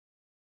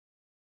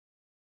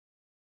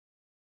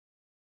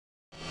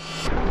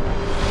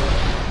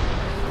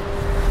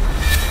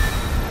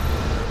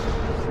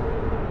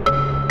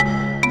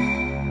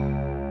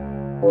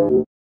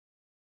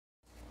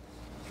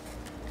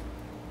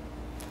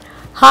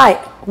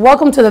Hi,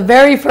 welcome to the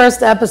very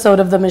first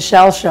episode of the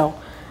Michele Show.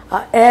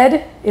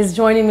 Ed is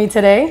joining me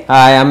today.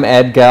 Hi, I'm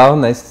Ed Gell.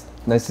 Nice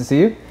to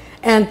see you.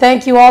 And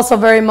thank you also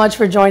very much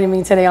for joining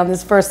me today on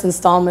this first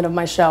installment of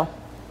my show.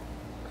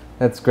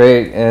 That's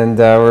great, and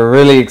we're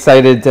really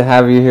excited to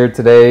have you here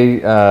today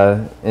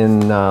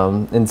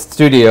in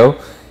studio.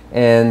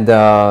 And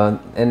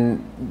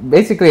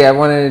basically, I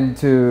wanted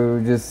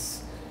to just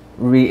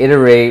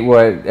reiterate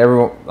what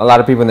a lot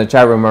of people in the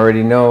chat room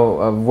already know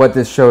of what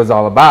this show is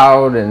all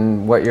about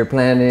and what your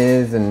plan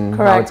is and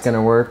Correct. How it's going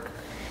to work.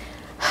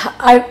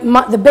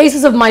 The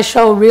basis of my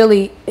show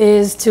really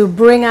is to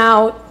bring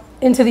out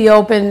into the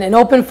open, an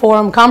open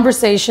forum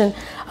conversation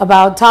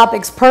about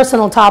topics,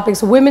 personal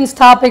topics, women's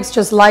topics,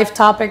 just life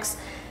topics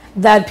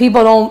that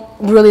people don't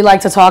really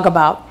like to talk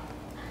about.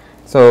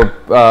 So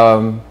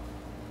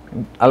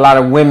a lot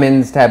of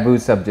women's taboo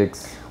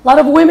subjects. A lot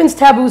of women's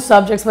taboo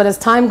subjects, but as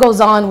time goes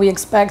on, we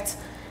expect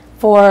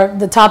for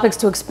the topics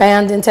to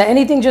expand into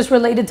anything just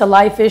related to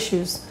life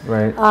issues.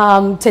 Right.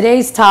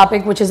 Today's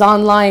topic, which is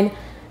online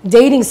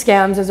dating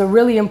scams, is a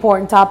really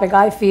important topic,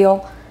 I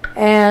feel,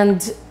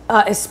 and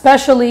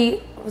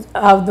especially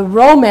the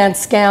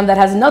romance scam that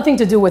has nothing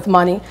to do with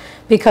money,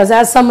 because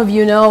as some of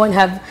you know and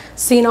have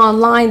seen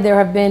online, there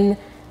have been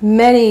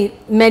many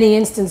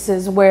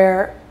instances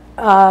where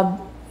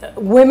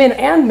women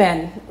and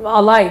men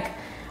alike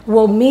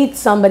will meet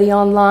somebody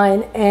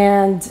online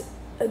and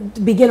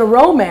begin a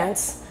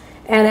romance,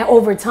 and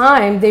over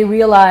time they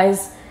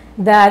realize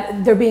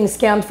that they're being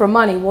scammed for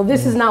money. Well,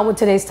 this is not what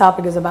today's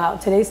topic is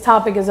about. Today's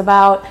topic is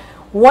about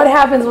what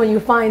happens when you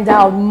find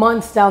out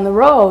months down the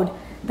road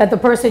that the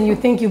person you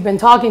think you've been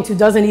talking to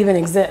doesn't even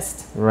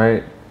exist.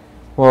 Right.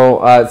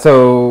 Well,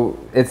 so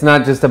it's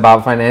not just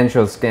about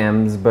financial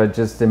scams, but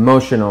just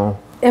emotional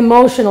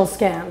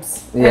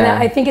scams. Yeah. And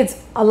I think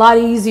it's a lot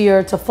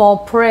easier to fall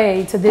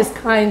prey to this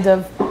kind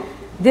of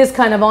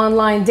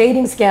online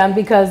dating scam,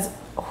 because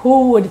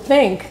who would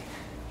think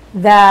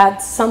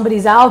that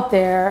somebody's out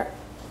there,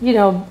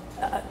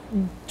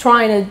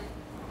 trying to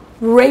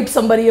rape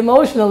somebody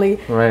emotionally,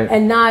 right,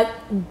 and not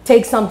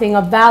take something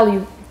of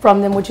value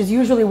from them, which is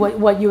usually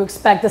what you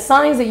expect. The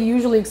signs that you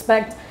usually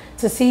expect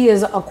to see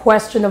is a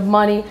question of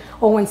money,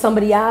 or when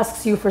somebody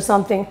asks you for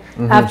something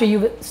after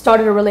you've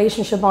started a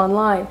relationship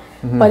online.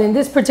 But in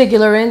this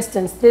particular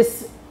instance,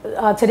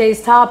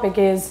 today's topic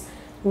is,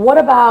 what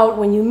about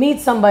when you meet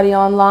somebody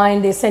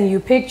online, they send you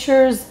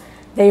pictures,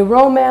 they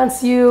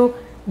romance you,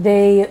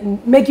 they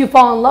make you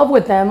fall in love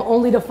with them,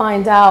 only to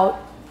find out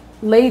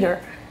later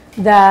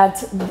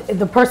that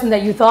the person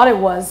that you thought it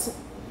was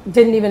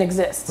didn't even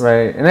exist.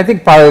 Right. And I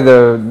think probably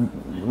the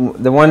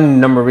one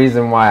number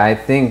reason why I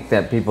think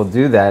that people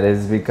do that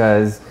is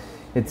because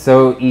it's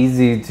so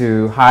easy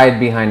to hide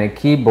behind a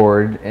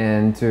keyboard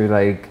and to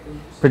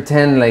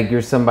pretend like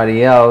you're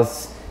somebody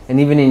else. And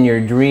even in your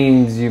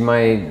dreams, you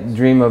might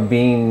dream of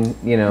being,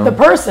 the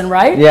person,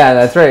 right? Yeah,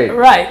 that's right.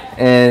 Right.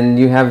 And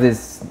you have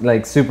this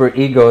super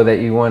ego that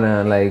you want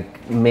to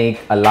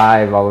make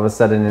alive all of a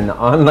sudden in the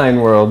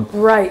online world.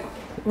 Right.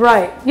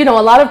 Right. A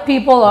lot of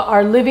people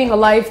are living a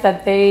life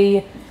that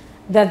they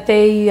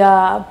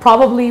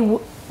probably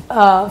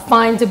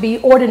find to be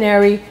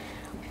ordinary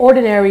or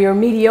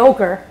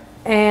mediocre,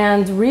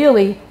 and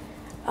really,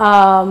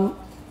 the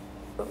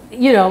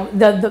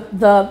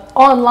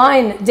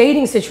online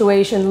dating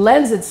situation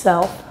lends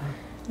itself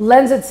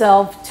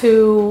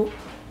to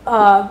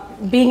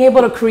being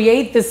able to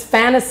create this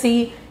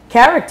fantasy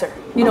character,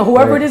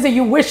 whoever right. it is that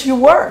you wish you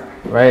were,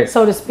 right,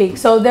 so to speak.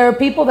 So there are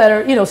people that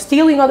are,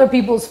 stealing other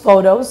people's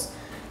photos,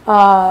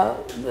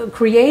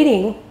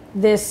 creating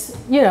this,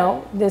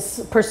 this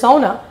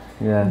persona,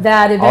 yeah,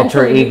 that eventually,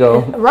 alter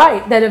ego,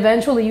 right, that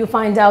eventually you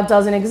find out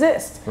doesn't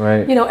exist.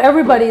 Right.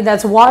 Everybody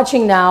that's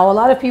watching now, a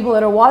lot of people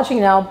that are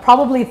watching now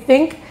probably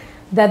think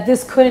that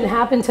this couldn't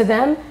happen to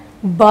them,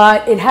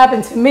 but it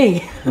happened to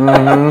me.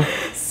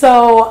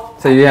 So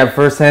you have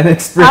firsthand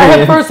experience. I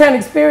have firsthand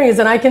experience,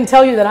 and I can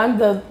tell you that I'm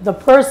the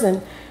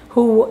person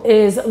who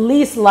is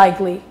least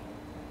likely,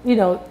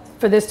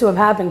 for this to have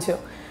happened to.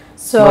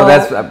 So well,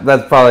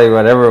 that's probably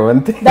what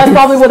everyone thinks. That's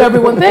probably what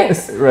everyone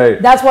thinks.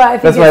 Right. That's why I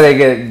think that's why they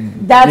get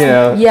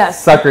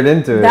yes, suckered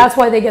into it. That's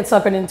why they get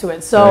suckered into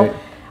it. So right.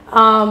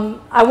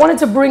 I wanted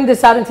to bring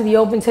this out into the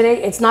open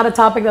today. It's not a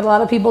topic that a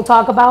lot of people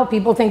talk about.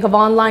 People think of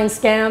online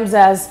scams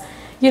as,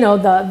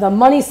 the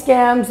money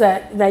scams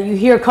that you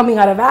hear coming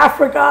out of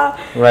Africa,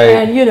 right,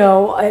 and and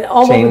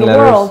all chain over the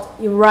letters. world.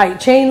 Right,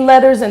 chain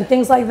letters and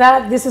things like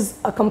that. This is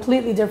a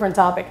completely different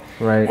topic.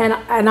 Right.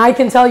 And I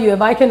can tell you,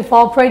 if I can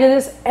fall prey to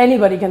this,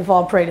 anybody can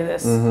fall prey to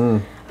this.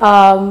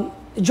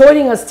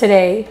 Joining us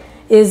today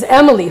is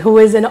Emily, who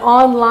is an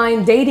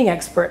online dating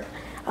expert.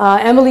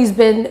 Emily's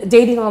been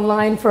dating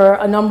online for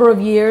a number of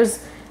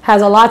years,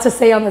 has a lot to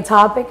say on the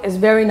topic, is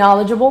very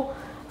knowledgeable.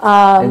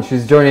 And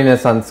she's joining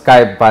us on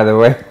Skype, by the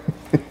way.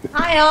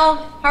 Hi all,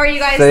 how are you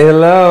guys? Say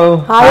hello.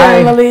 Hi,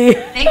 Emily.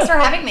 Thanks for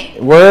having me.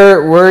 Where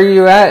are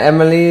you at,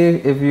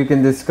 Emily? If you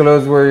can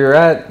disclose where you're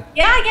at.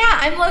 Yeah,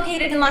 I'm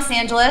located in Los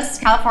Angeles,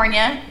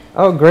 California.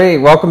 Oh, great.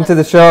 Welcome to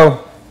the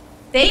show.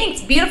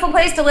 Thanks. Beautiful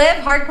place to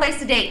live, hard place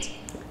to date.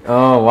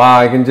 Oh wow,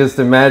 I can just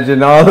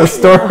imagine all the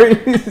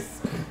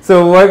stories.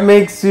 So what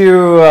makes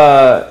you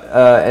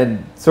a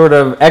sort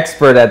of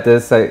expert at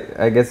this,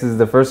 I guess is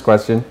the first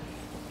question.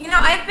 You know,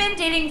 I've been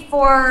dating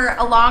for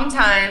a long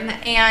time,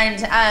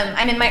 and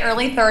I'm in my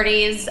early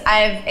 30s.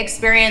 I've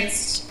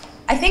experienced,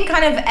 I think,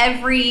 kind of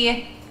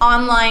every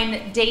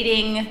online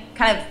dating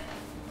kind of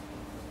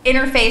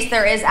interface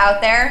there is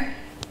out there.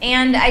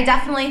 And I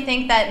definitely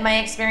think that my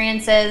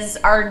experiences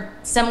are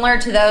similar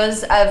to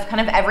those of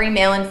kind of every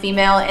male and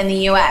female in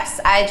the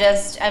US. I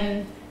just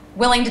am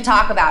willing to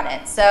talk about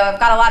it. So I've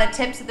got a lot of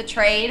tips of the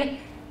trade.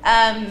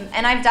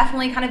 And I've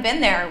definitely kind of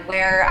been there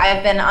where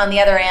I've been on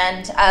the other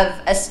end of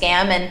a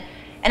scam.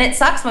 And it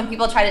sucks when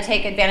people try to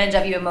take advantage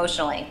of you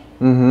emotionally.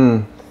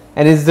 Mm-hmm.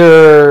 And is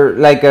there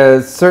like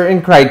a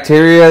certain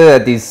criteria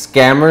that these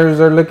scammers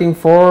are looking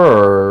for,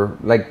 or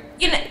like?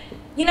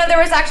 You know, there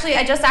was actually,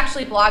 I just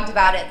actually blogged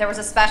about it. There was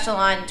a special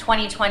on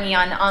 2020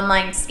 on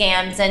online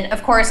scams. And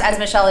of course, as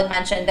Michelle had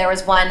mentioned, there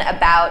was one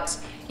about,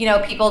 you know,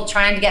 people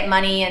trying to get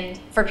money and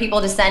for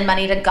people to send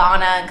money to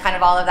Ghana and kind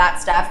of all of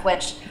that stuff,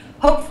 which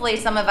hopefully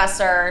some of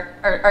us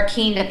are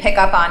keen to pick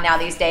up on now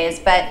these days.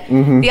 But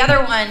the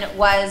other one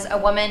was a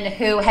woman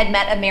who had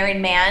met a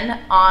married man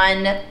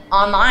on an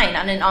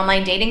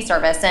online dating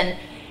service. And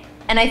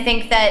I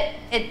think that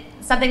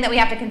something that we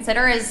have to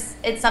consider is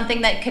it's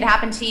something that could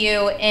happen to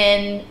you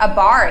in a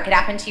bar. It could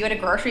happen to you at a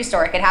grocery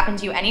store. It could happen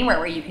to you anywhere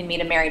where you can meet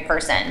a married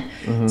person.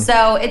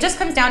 So it just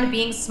comes down to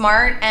being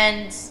smart.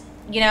 And,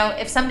 you know,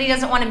 if somebody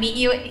doesn't want to meet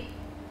you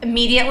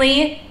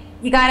immediately,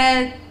 you got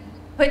to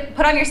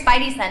put on your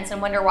spidey sense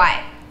and wonder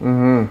why.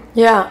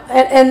 Yeah.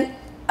 And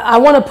I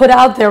want to put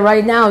out there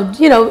right now,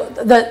 you know,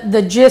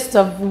 the gist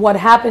of what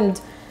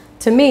happened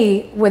to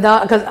me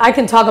without, because I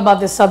can talk about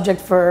this subject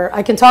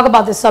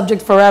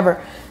forever.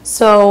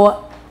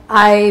 So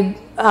I'm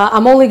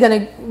only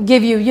going to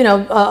give you, you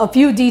know, a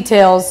few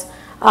details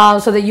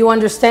so that you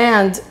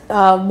understand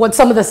what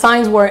some of the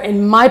signs were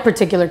in my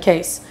particular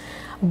case.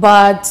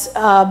 But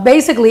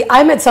basically,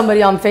 I met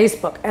somebody on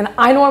Facebook, and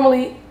I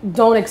normally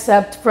don't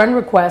accept friend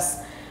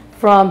requests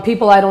from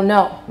people I don't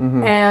know.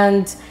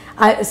 And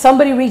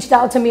somebody reached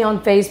out to me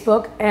on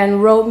Facebook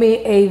and wrote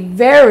me a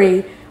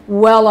very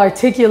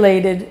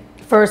well-articulated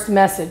first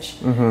message,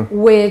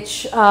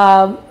 which, you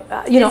know,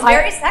 it's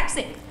very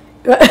sexy.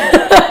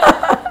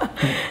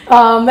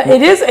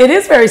 It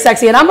is very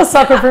sexy, and I'm a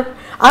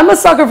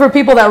sucker for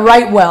people that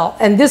write well.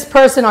 And this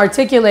person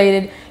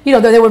articulated, you know,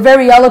 they were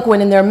very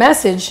eloquent in their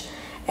message,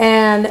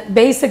 and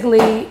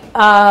basically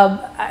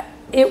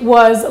it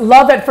was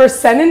love at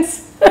first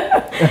sentence.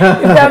 If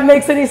that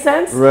makes any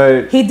sense,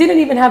 right? He didn't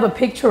even have a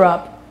picture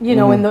up, you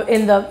know, in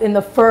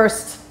the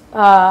first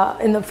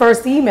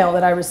email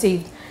that I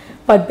received.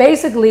 But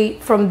basically,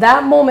 from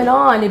that moment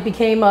on, it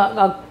became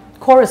a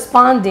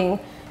corresponding,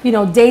 you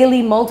know,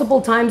 daily,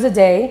 multiple times a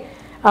day.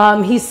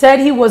 He said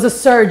he was a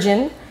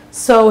surgeon,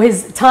 so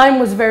his time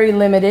was very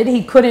limited.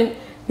 He couldn't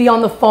be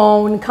on the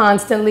phone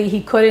constantly.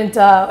 He couldn't,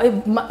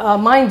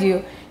 mind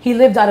you, he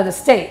lived out of the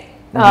state.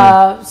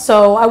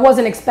 So I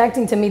wasn't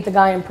expecting to meet the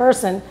guy in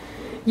person,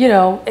 you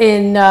know,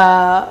 in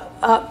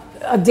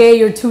a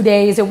day or 2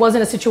 days. It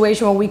wasn't a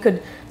situation where we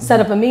could set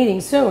up a meeting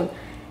soon.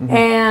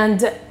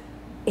 And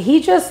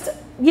he just,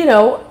 you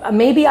know,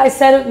 maybe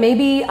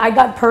I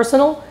got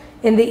personal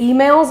in the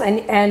emails,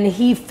 and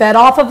he fed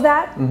off of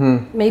that.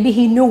 Maybe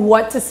he knew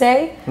what to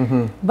say.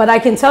 But I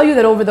can tell you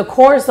that over the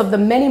course of the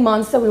many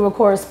months that we were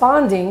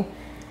corresponding,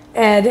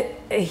 and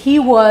he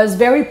was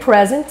very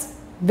present,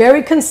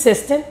 very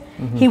consistent.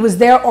 He was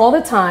there all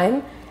the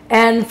time.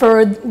 And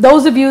for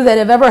those of you that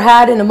have ever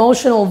had an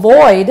emotional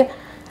void,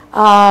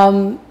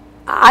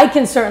 I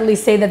can certainly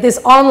say that this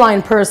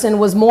online person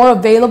was more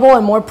available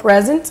and more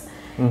present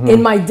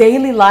in my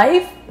daily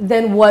life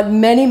than what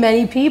many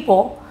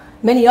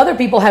other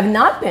people have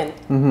not been.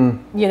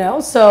 You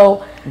know,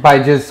 so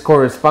by just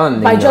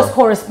corresponding.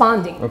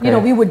 Okay. You know,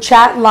 we would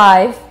chat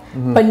live,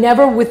 but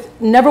never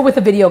with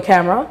a video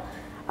camera.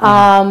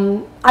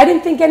 I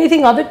didn't think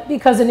anything of it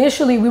because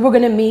initially we were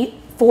going to meet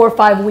 4 or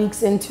 5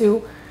 weeks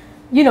into,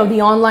 you know,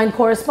 the online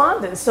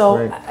correspondence.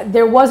 So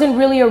there wasn't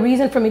really a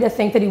reason for me to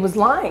think that he was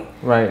lying.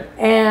 Right.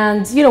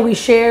 And, you know, we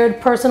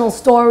shared personal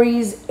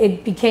stories.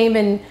 It became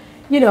an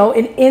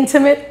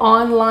intimate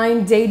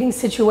online dating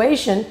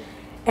situation.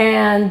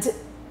 And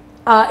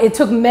it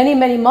took many,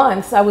 many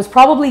months. I was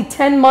probably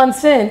 10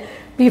 months in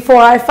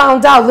before I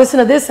found out, listen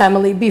to this,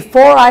 Emily,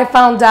 before I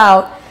found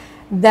out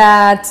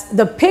that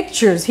the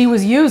pictures he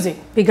was using,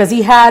 because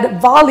he had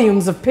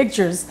volumes of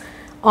pictures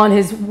on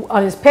his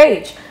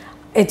page.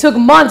 It took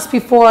months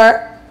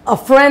before a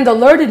friend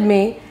alerted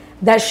me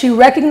that she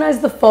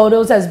recognized the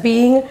photos as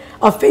being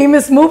a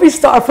famous movie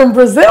star from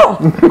Brazil.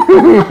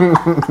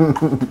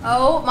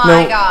 Oh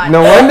my God.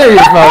 No wonder you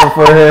fell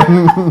for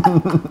him.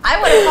 I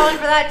would have fallen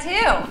for that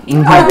too.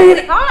 You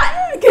probably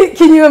caught.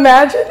 Can you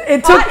imagine?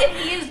 It took if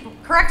he used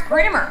correct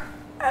grammar.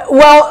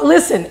 Well,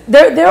 listen,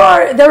 there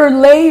are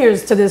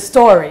layers to this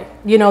story.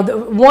 You know,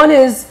 one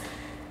is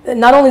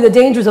not only the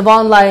dangers of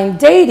online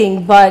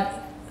dating, but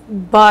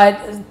but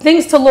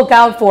things to look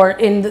out for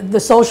in the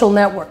social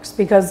networks,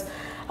 because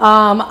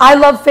I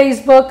love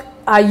Facebook.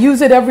 I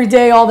use it every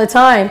day, all the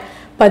time.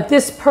 But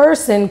this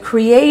person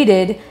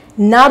created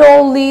not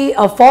only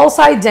a false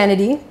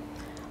identity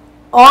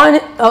on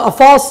a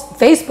false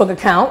Facebook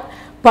account,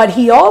 but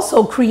he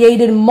also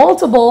created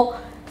multiple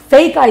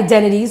fake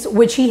identities,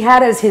 which he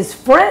had as his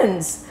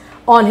friends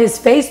on his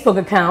Facebook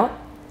account.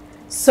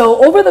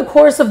 So over the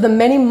course of the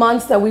many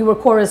months that we were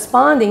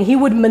corresponding, he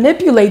would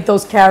manipulate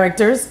those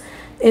characters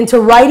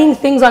into writing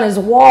things on his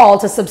wall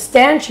to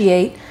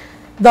substantiate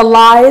the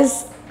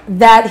lies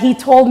that he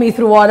told me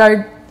throughout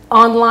our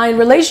online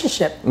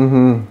relationship.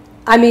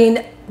 I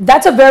mean,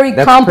 that's a very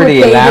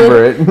complicated, pretty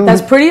elaborate.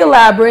 That's pretty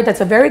elaborate.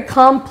 That's a very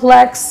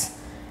complex,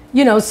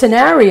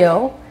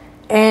 scenario.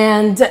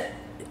 And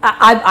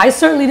I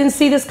certainly didn't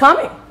see this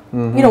coming.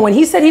 When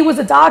he said he was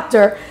a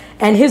doctor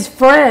and his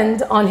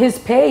friend on his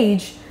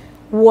page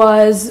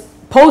was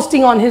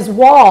posting on his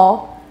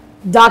wall,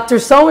 Dr.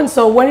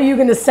 So-and-so, when are you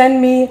going to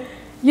send me,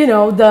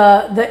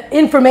 the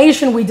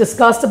information we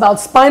discussed about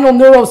spinal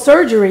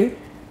neurosurgery?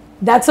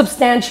 That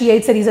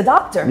substantiates that he's a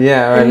doctor.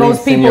 Yeah, or at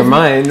least in your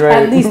mind,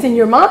 right? At least in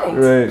your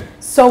mind. Right.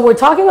 So we're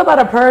talking about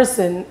a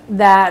person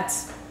that,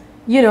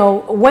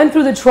 went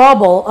through the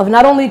trouble of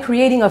not only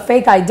creating a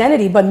fake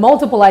identity, but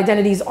multiple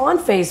identities on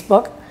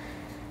Facebook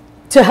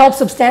to help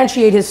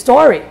substantiate his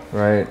story.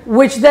 Right.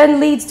 Which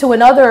then leads to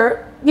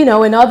another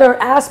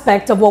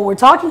aspect of what we're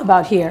talking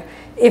about here.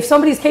 If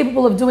somebody's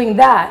capable of doing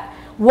that,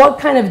 what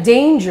kind of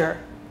danger,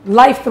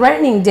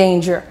 life-threatening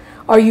danger,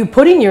 are you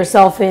putting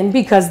yourself in?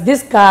 Because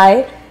this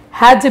guy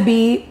had to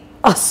be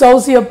a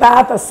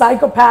sociopath, a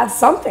psychopath,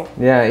 something.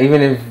 Yeah,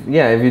 even if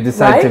you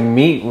decide to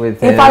meet with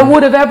him.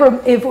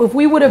 If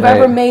we would have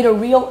ever made a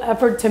real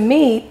effort to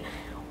meet,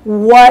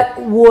 what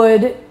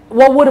would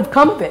have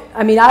come of it?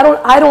 I mean,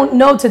 I don't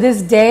know to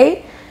this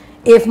day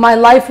if my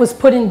life was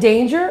put in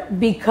danger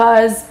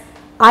because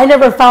I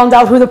never found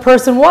out who the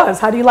person was.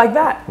 How do you like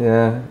that?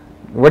 Yeah.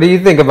 What do you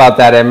think about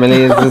that,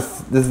 Emily?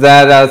 Does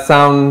that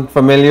sound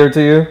familiar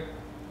to you?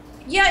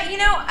 Yeah,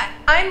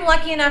 I'm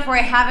lucky enough where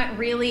I haven't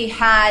really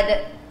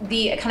had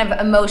the kind of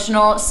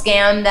emotional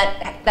scam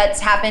that's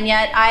happened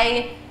yet.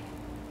 I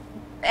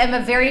am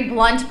a very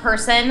blunt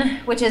person,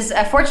 which is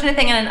a fortunate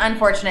thing and an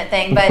unfortunate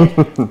thing, but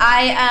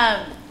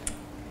I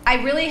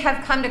really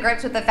have come to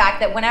grips with the fact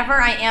that whenever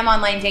I am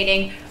online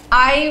dating,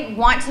 I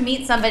want to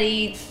meet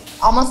somebody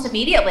almost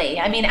immediately.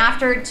 I mean,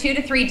 after 2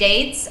 to 3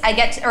 dates,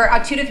 or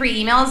 2 to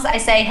 3 emails, I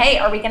say, hey,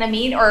 are we going to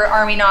meet or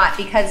are we not?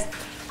 Because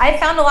I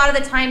found a lot of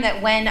the time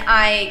that when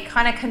I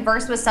kind of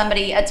converse with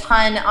somebody a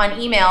ton on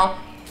email,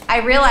 I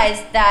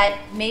realized that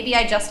maybe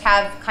I just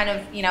have kind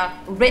of,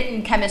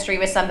 written chemistry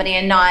with somebody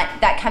and not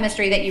that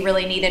chemistry that you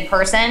really need in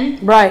person.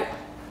 Right.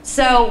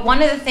 So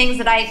one of the things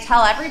that I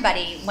tell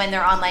everybody when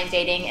they're online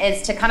dating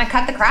is to kind of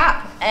cut the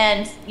crap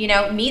and,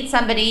 meet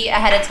somebody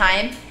ahead of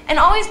time and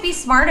always be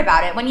smart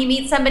about it. When you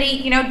meet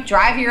somebody,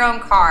 drive your own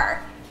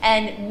car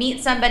and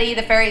meet somebody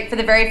for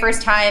the very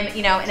first time,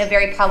 in a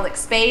very public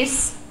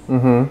space.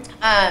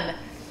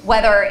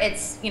 Whether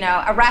it's,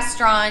 a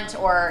restaurant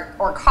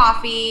or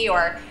coffee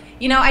or,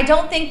 I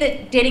don't think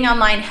that dating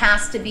online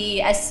has to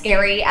be as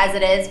scary as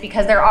it is,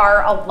 because there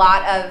are a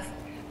lot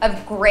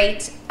of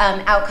great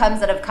outcomes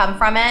that have come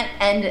from it.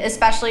 And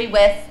especially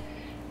with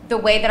the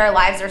way that our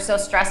lives are so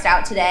stressed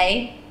out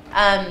today,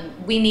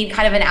 we need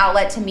kind of an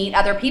outlet to meet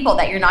other people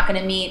that you're not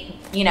going to meet,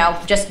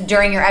 just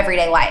during your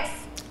everyday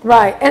life.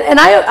 Right.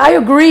 And I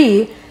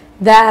agree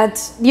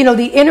that,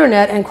 the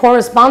internet and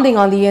corresponding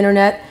on the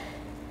internet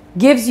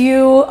gives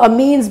you a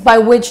means by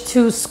which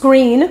to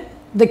screen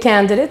the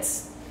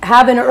candidates,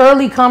 have an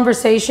early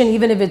conversation,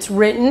 even if it's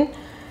written,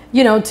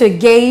 to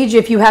gauge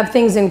if you have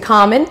things in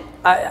common.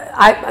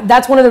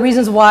 That's one of the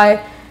reasons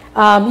why,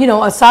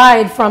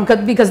 aside from,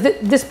 because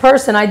this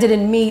person I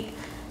didn't meet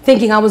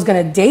thinking I was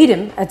going to date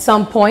him at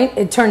some point.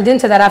 It turned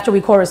into that after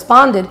we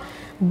corresponded.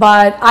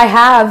 But I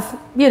have,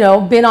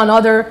 been on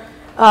other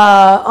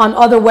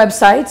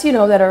websites,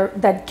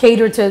 that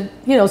cater to,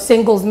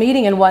 singles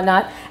meeting and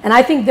whatnot. And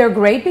I think they're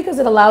great because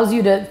it allows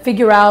you to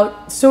figure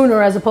out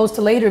sooner as opposed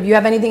to later if you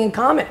have anything in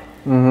common.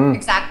 Mm-hmm.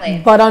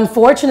 Exactly. But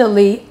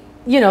unfortunately,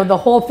 the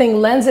whole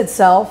thing lends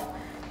itself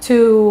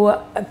to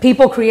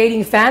people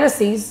creating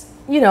fantasies,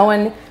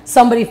 and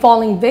somebody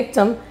falling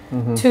victim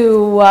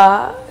to,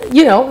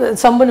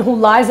 someone who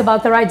lies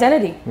about their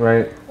identity.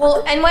 Right.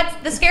 Well, and what's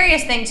the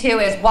scariest thing too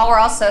is while we're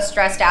all so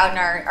stressed out in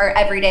our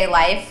everyday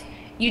life,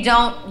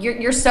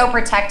 you're so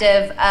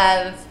protective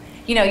of,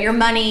 your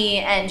money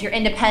and your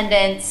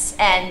independence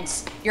and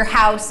your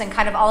house and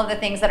kind of all of the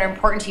things that are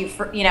important to you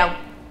for,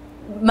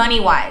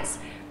 money-wise.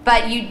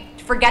 But you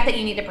forget that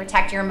you need to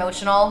protect your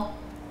emotional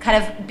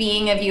kind of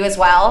being of you as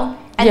well.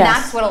 And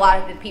that's what a lot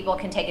of the people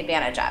can take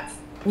advantage of.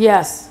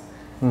 Yes.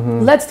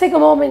 Mm-hmm. Let's take a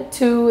moment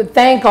to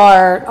thank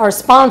our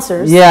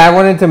sponsors. Yeah, I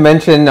wanted to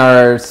mention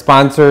our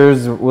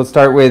sponsors. We'll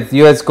start with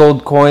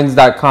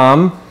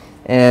usgoldcoins.com.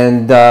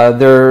 And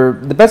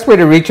the best way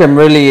to reach them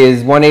really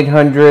is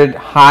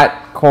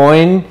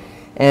 1-800-HOT-COIN.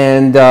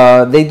 And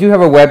they do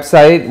have a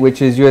website,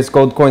 which is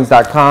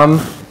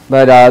usgoldcoins.com.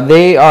 But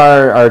they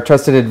are our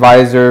trusted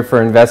advisor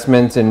for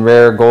investments in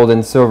rare gold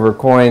and silver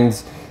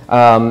coins,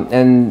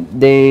 and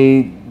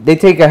they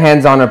take a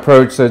hands-on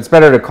approach, so it's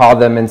better to call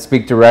them and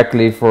speak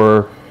directly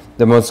for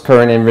the most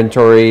current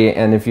inventory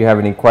and if you have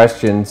any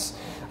questions.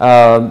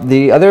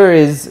 The other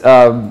is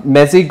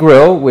Mezzi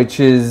Grill, which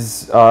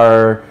is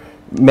our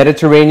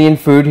Mediterranean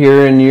food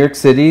here in New York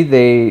City.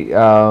 They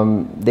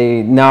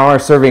now are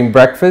serving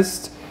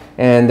breakfast,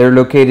 and they're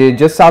located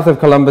just south of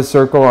Columbus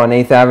Circle on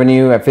 8th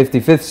Avenue at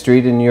 55th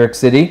Street in New York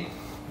City.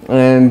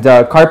 And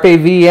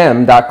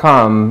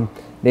carpevm.com,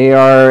 they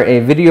are a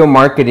video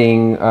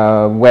marketing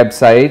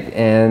website,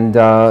 and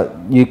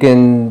you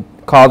can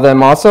call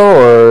them also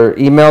or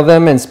email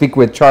them and speak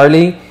with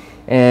Charlie.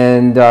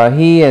 And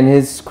he and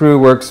his crew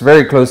works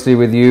very closely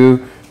with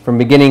you from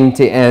beginning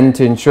to end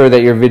to ensure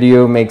that your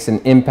video makes an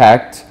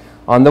impact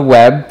on the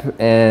web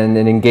and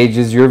it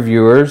engages your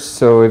viewers.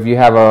 So if you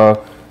have a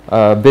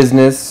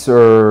business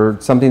or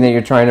something that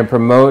you're trying to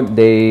promote,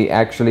 they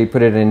actually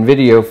put it in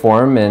video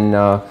form, and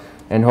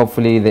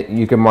hopefully that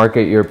you can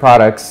market your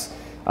products.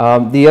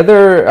 The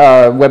other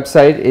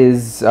website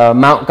is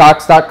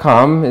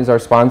mountgox.com is our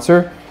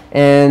sponsor,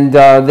 and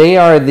they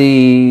are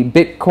the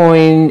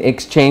Bitcoin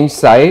exchange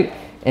site,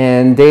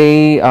 and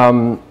they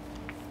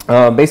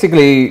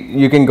basically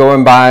you can go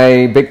and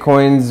buy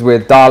Bitcoins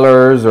with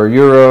dollars or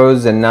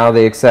euros, and now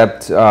they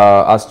accept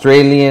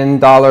Australian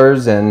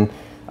dollars and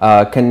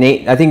I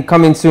think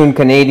coming soon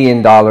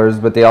Canadian dollars,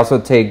 but they also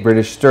take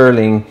British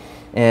sterling,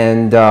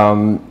 and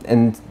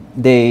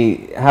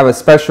they have a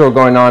special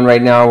going on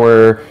right now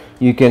where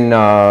you can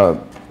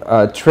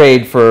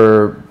trade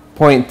for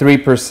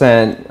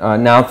 0.3%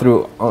 now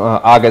through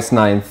August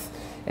 9th.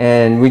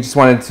 And we just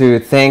wanted to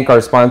thank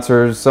our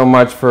sponsors so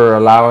much for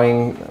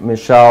allowing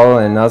Michele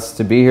and us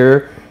to be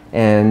here,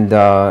 and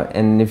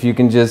if you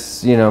can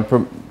just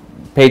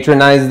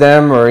patronize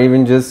them, or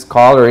even just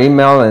call or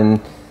email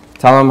and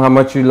tell them how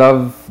much you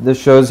love the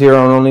shows here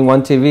on Only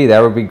One TV.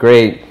 That would be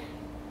great.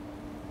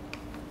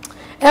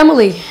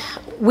 Emily,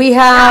 we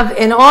have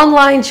an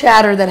online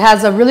chatter that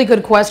has a really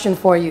good question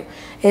for you.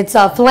 It's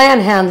a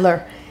Flan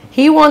Handler.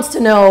 He wants to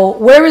know,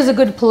 where is a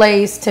good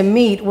place to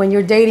meet when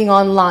you're dating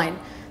online?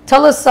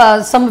 Tell us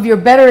some of your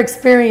better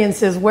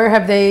experiences. Where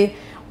have they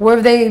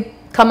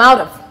come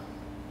out of?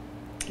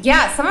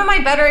 Yeah, some of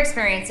my better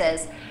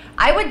experiences.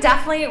 I would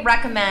definitely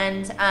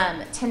recommend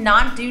to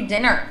not do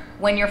dinner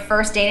when you're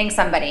first dating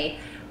somebody.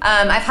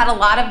 I've had a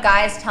lot of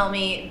guys tell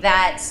me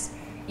that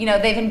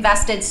they've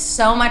invested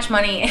so much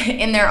money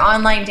in their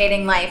online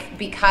dating life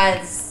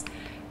because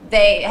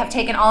they have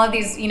taken all of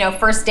these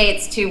first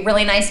dates to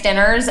really nice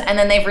dinners, and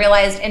then they've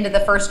realized into the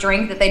first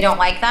drink that they don't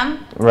like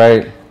them.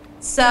 Right.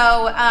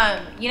 So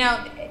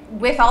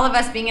with all of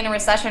us being in a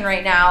recession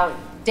right now,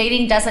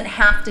 dating doesn't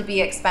have to be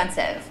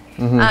expensive.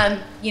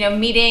 Mm-hmm.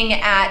 Meeting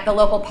at the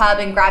local pub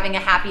and grabbing a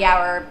happy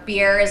hour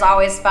beer is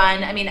always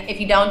fun. I mean,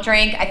 if you don't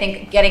drink, I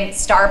think getting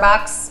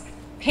Starbucks.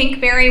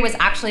 Pinkberry was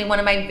actually one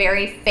of my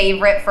very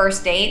favorite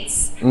first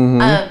dates.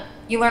 Mm-hmm.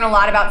 You learn a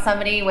lot about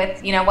somebody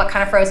with, what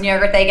kind of frozen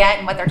yogurt they get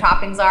and what their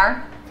toppings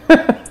are.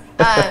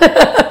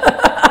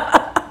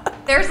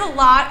 There's a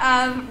lot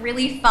of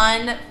really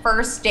fun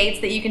first dates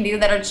that you can do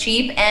that are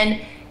cheap,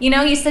 and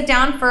you sit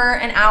down for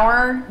an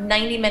hour,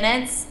 90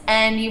 minutes,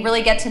 and you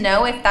really get to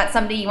know if that's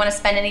somebody you want to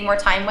spend any more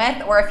time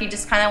with, or if you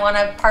just kind of want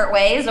to part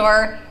ways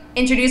or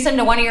introduce them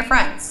to one of your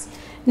friends.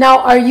 Now,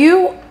 are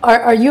you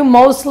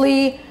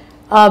mostly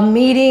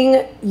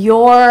meeting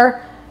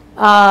your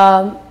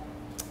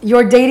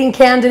dating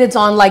candidates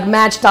on like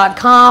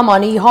Match.com,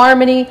 on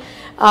eHarmony?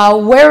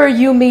 Where are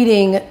you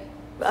meeting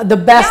the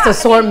best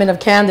assortment of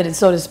candidates,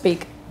 so to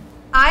speak?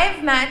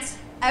 I've met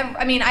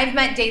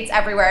dates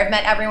everywhere. I've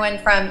met everyone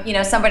from,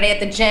 somebody at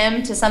the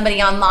gym to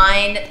somebody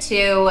online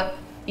to,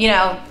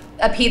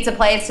 a pizza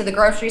place to the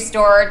grocery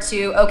store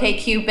to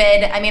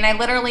OkCupid. I mean, I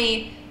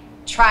literally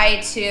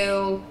try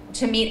to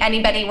meet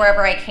anybody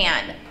wherever I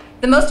can.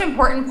 The most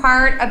important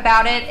part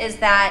about it is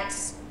that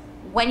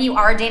when you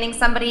are dating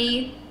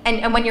somebody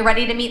and when you're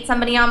ready to meet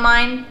somebody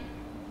online,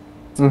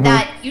 mm-hmm.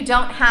 that you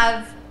don't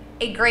have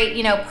a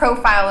great,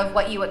 profile of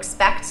what you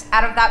expect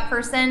out of that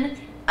person.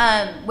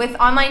 With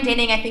online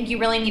dating, I think you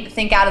really need to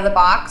think out of the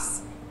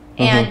box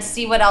and mm-hmm.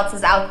 see what else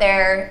is out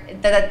there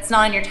that's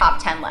not on your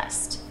top 10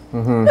 list.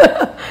 Mm-hmm.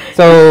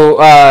 So,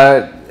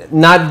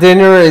 not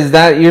dinner, is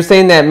that, you're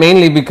saying that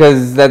mainly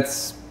because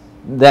that's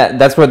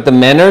what the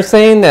men are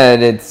saying,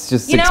 that it's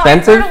just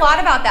expensive? I've heard a lot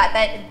about that,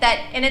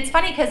 and it's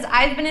funny because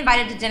I've been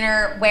invited to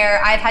dinner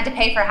where I've had to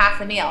pay for half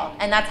the meal,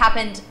 and that's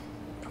happened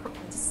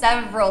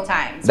several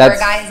times where a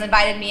guy has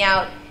invited me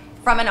out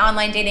from an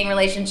online dating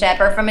relationship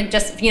or from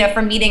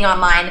from meeting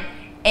online,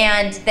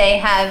 and they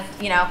have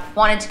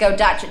wanted to go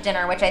Dutch at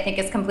dinner, which I think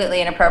is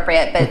completely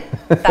inappropriate, but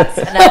that's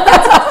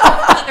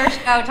another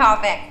show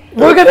topic.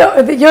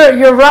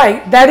 You're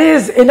right, that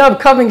is an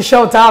upcoming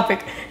show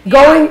topic.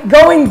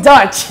 Going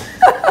Dutch.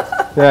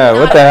 Yeah,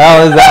 what the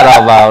hell is that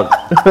all about?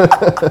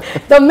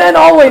 The men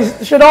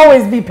should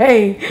always be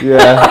paying.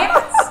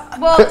 Yeah.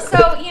 Well,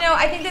 so, you know,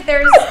 I think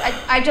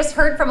that I just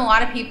heard from a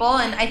lot of people,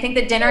 and I think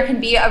that dinner can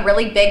be a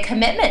really big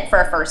commitment for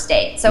a first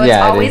date. So it's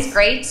always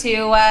great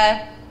to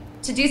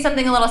do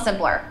something a little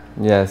simpler.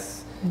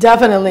 Yes.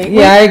 Definitely.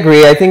 Yeah, I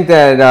agree. I think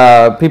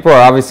that people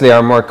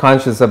are more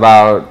conscious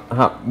about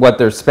what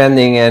they're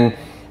spending, and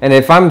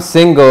if I'm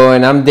single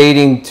and I'm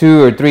dating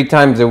 2 or 3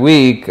 times a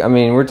week, I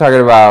mean, we're talking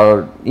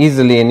about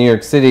easily in New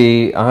York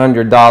City,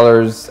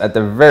 $100 at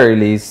the very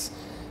least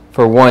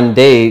for one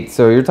date.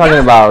 So you're talking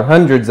about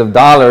hundreds of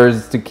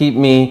dollars to keep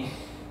me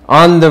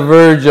on the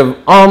verge of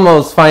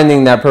almost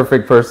finding that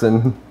perfect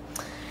person.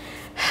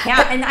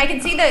 Yeah, and I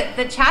can see that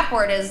the chat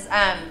board is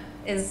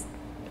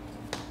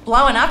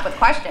blowing up with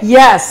questions.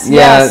 Yes.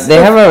 Yeah, yes. they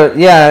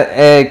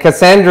have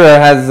Cassandra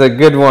has a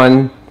good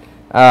one.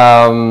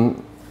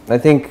 I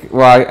think,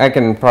 well, I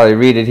can probably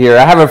read it here.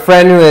 I have a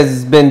friend who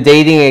has been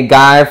dating a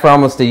guy for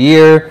almost a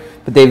year,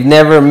 but they've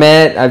never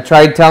met. I've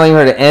tried telling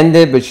her to end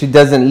it, but she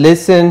doesn't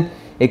listen.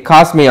 It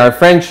cost me our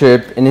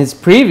friendship. In his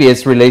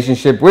previous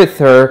relationship with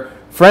her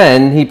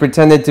friend, he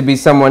pretended to be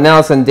someone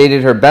else and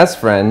dated her best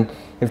friend.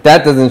 If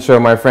that doesn't show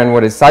my friend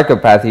what a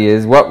psychopathy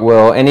is, what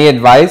will? Any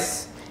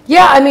advice?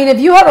 Yeah, I mean, if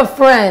you have a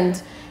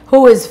friend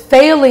who is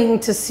failing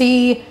to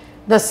see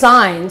the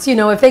signs, you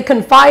know, if they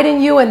confide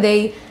in you and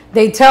they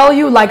tell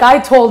you, like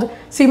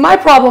my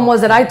problem was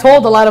that I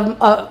told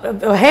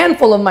a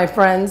handful of my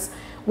friends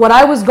what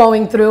I was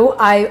going through.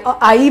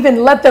 I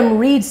even let them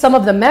read some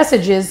of the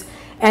messages,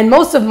 and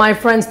most of my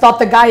friends thought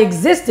the guy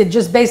existed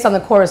just based on the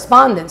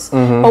correspondence.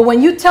 But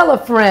when you tell a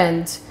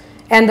friend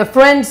and the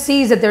friend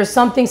sees that there's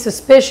something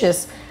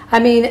suspicious, I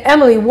mean,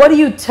 Emily, what do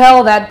you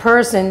tell that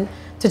person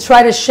to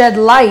try to shed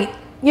light,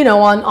 you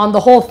know, on the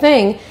whole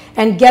thing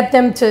and get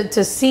them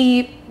to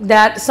see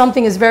that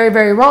something is very,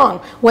 very wrong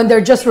when they're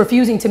just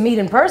refusing to meet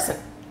in person?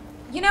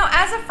 You know,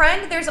 as a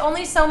friend, there's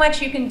only so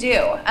much you can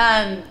do.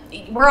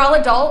 We're all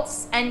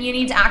adults, and you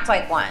need to act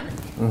like one.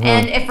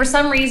 And if for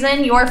some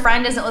reason your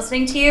friend isn't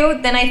listening to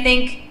you, then I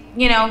think,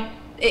 you know,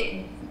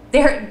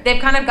 they've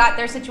kind of got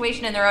their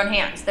situation in their own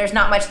hands. There's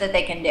not much that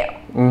they can do.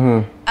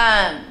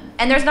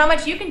 And there's not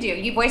much you can do.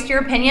 You voiced your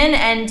opinion,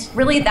 and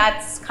really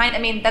that's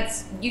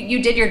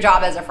you did your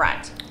job as a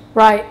friend.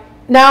 Right.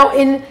 Now,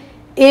 in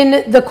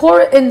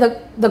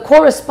the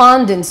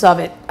correspondence of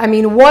it, I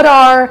mean, what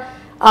are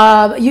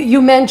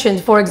you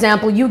mentioned, for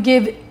example, you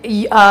give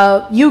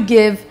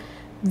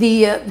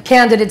the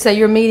candidates that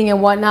you're meeting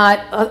and whatnot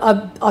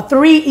a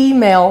 3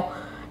 email,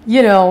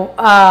 you know,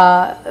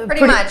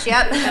 pretty much,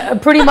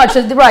 yep. Pretty much,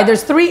 right.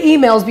 There's 3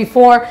 emails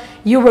before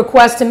you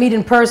request to meet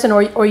in person,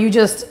 or you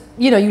just,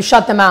 you know, you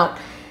shut them out.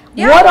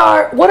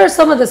 Yeah. What are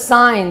some of the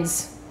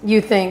signs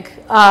you think?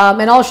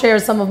 And I'll share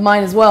some of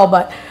mine as well,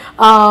 but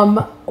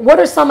what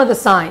are some of the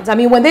signs? I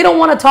mean, when they don't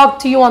want to talk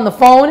to you on the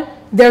phone,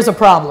 there's a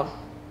problem.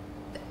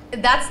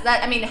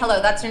 I mean,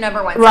 hello, that's your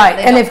number one sign. Right.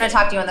 They don't want to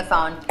talk to you on the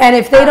phone. And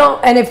if they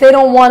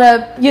don't want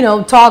to, you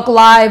know, talk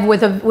live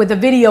with a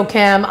video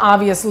cam,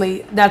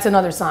 obviously that's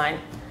another sign.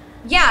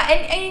 Yeah,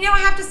 and you know, I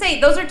have to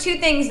say, those are 2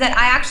 things that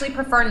I actually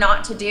prefer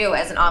not to do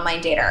as an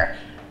online dater.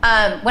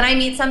 When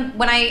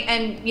I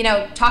am, you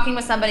know, talking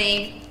with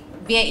somebody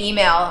via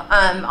email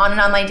on an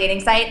online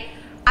dating site,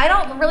 I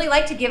don't really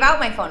like to give out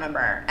my phone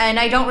number, and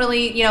I don't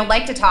really, you know,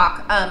 like to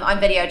talk on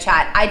video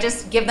chat. I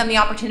just give them the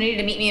opportunity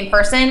to meet me in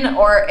person,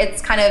 or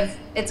it's kind of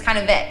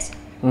it.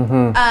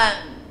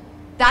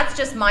 That's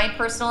just my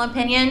personal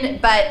opinion,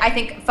 but I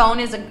think phone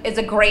is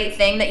a great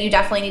thing that you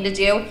definitely need to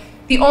do.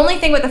 The only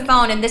thing with the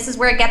phone, and this is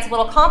where it gets a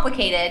little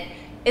complicated,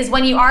 is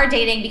when you are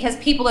dating, because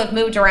people have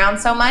moved around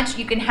so much,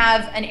 you can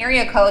have an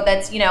area code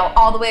that's, you know,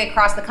 all the way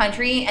across the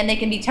country, and they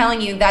can be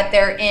telling you that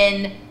they're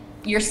in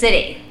your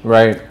city.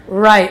 Right.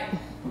 Right.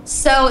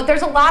 So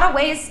there's a lot of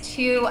ways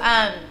to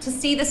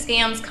see the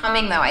scams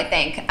coming, though, I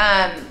think.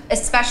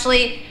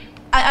 Especially,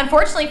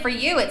 unfortunately for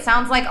you, it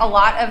sounds like a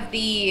lot of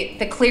the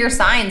clear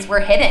signs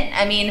were hidden.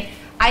 I mean,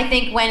 I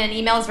think when an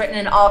email is written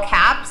in all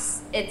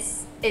caps,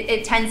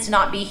 it tends to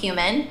not be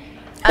human.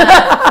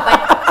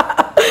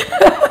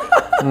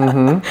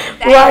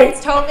 Right.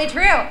 It's totally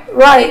true.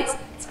 Right.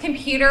 It's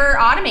computer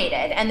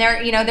automated, and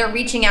they're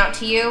reaching out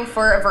to you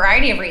for a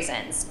variety of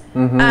reasons.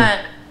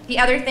 The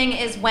other thing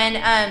is when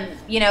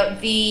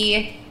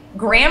the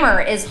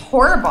grammar is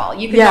horrible.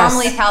 You can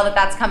normally tell that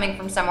that's coming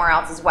from somewhere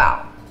else as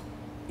well.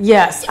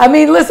 Yes. I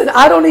mean, listen,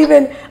 I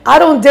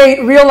don't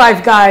date real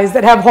life guys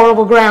that have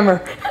horrible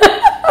grammar.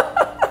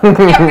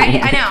 Yeah,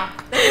 right. I know.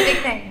 That's a big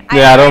thing.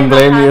 I don't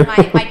blame you.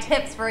 My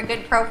tips for a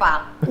good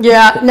profile.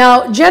 Yeah.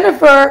 Now,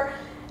 Jennifer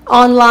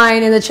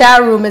online in the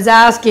chat room is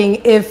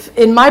asking if,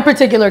 in my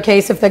particular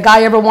case, if the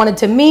guy ever wanted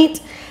to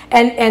meet,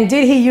 and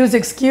did he use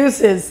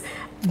excuses?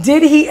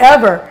 Did he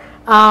ever?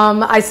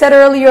 I said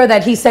earlier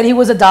that he said he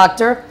was a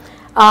doctor,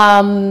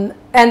 and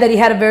that he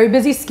had a very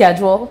busy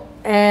schedule.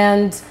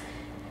 And,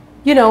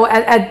 you know,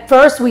 at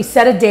first we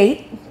set a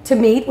date to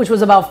meet, which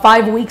was about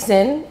 5 weeks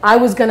in.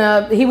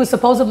 He was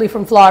supposedly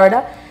from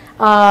Florida.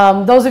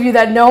 Those of you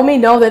that know me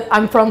know that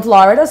I'm from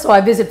Florida, so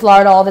I visit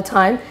Florida all the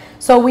time.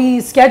 So we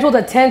scheduled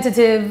a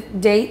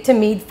tentative date to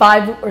meet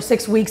 5 or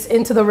 6 weeks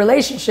into the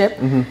relationship.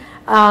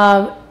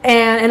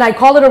 and I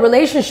call it a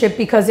relationship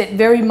because it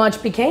very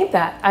much became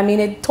that. I mean,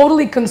 it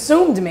totally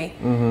consumed me.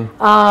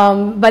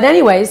 But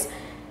anyways,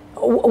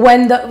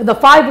 when the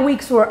 5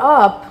 weeks were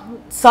up,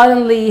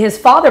 suddenly his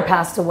father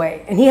passed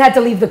away and he had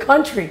to leave the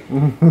country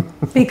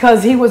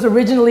because he was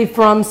originally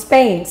from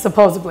Spain,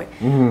 supposedly.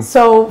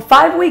 So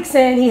 5 weeks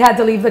in, he had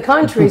to leave the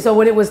country. So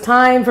when it was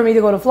time for me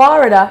to go to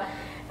Florida,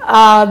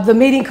 the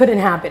meeting couldn't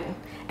happen.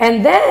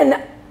 And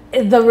then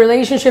the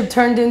relationship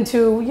turned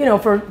into, you know,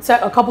 for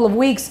a couple of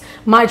weeks,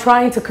 my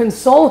trying to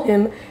console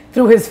him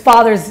through his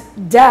father's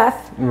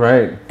death.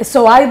 Right.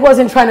 So I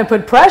wasn't trying to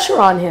put pressure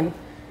on him,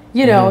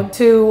 you know,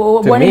 to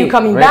when are you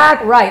coming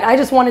back? Right. I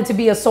just wanted to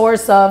be a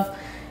source of,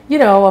 you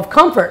know, of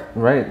comfort.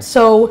 Right.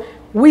 So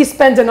we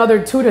spent another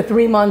 2 to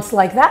 3 months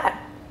like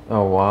that.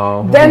 Oh,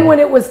 wow. Then when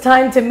it was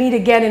time to meet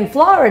again in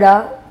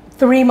Florida,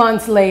 3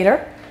 months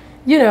later,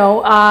 you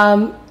know,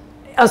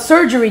 a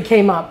surgery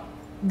came up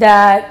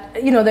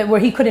that, you know, that where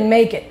he couldn't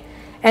make it.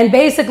 And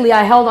basically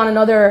I held on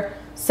another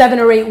 7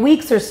 or 8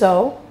 weeks or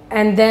so.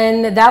 And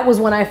then that was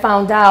when I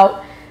found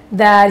out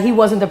that he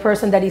wasn't the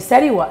person that he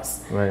said he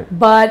was. Right.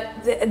 But,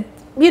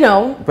 you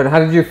know. But how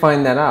did you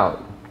find that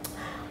out?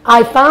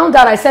 I found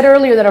out, I said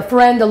earlier that a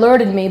friend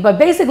alerted me, but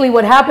basically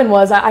what happened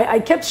was I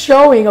kept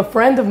showing a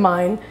friend of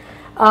mine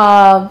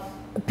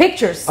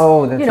pictures.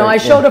 Oh, that's you know, right. I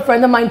showed a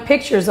friend of mine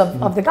pictures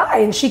of the guy,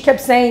 and she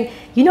kept saying,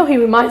 you know, he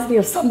reminds me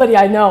of somebody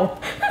I know.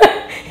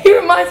 He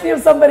reminds me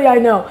of somebody I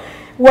know.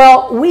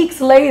 Well,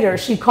 weeks later,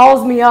 she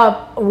calls me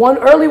up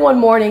early one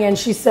morning, and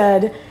she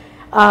said,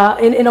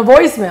 in a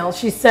voicemail,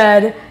 she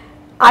said,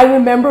 I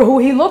remember who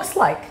he looks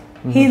like.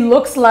 He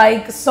looks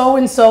like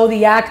so-and-so,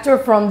 the actor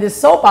from this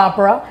soap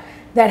opera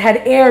that had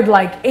aired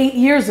like 8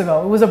 years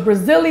ago. It was a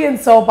Brazilian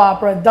soap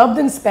opera dubbed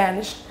in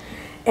Spanish.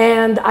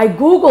 And I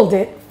Googled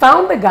it,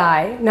 found the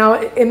guy. Now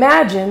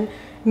imagine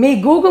me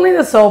Googling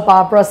the soap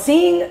opera,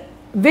 seeing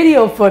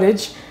video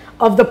footage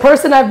of the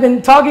person I've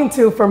been talking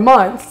to for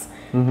months,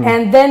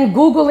 and then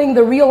Googling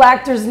the real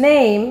actor's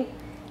name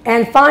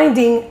and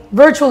finding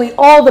virtually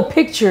all the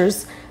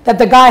pictures that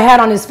the guy had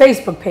on his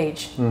Facebook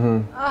page.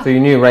 So you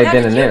knew right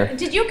then and there.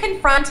 Did you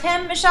confront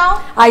him,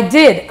 Michele? I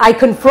did. I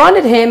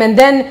confronted him, and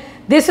then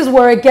this is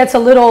where it gets a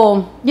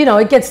little, you know,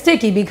 it gets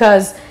sticky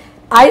because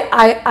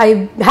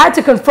I had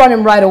to confront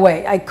him right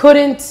away. I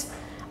couldn't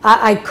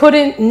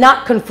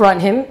not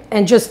confront him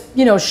and just,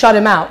 you know, shut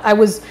him out. I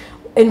was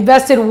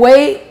invested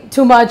way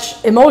too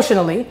much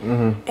emotionally,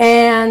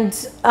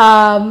 and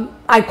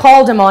I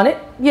called him on it.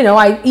 You know,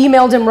 I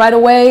emailed him right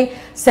away,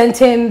 sent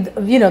him,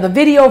 you know, the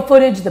video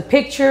footage, the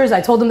pictures.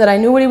 I told him that I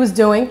knew what he was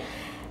doing.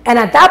 And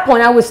at that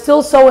point, I was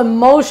still so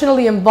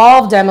emotionally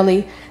involved,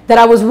 Emily, that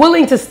I was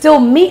willing to still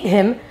meet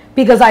him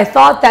because I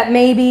thought that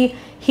maybe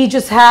he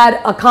just had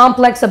a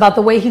complex about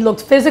the way he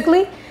looked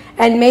physically,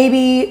 and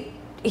maybe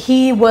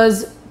he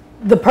was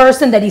the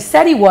person that he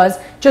said he was,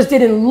 just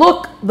didn't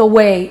look the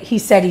way he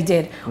said he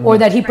did, or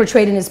that he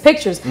portrayed in his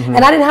pictures. And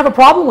I didn't have a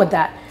problem with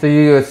that. So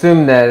you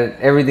assumed that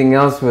everything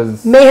else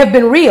was... May have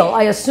been real.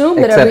 I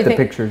assumed that everything... Except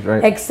the pictures,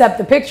 right? Except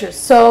the pictures.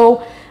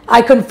 So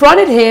I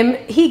confronted him.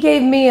 He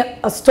gave me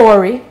a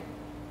story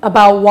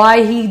about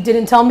why he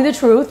didn't tell me the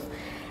truth.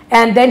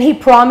 And then he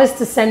promised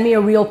to send me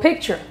a real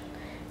picture.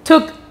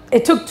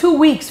 It took 2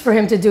 weeks for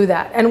him to do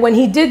that. And when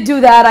he did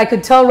do that, I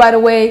could tell right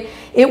away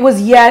it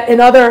was yet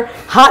another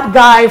hot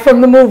guy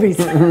from the movies.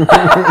 Oh,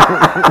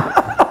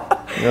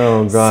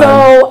 God.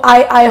 So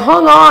I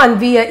hung on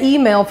via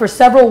email for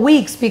several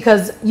weeks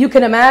because you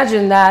can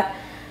imagine that,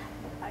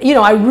 you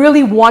know, I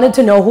really wanted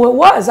to know who it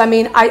was. I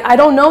mean, I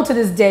don't know to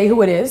this day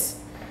who it is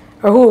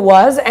or who it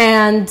was.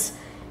 And,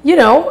 you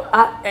know,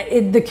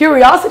 the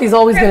curiosity is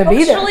always going to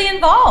be there. Emotionally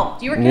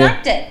involved. You were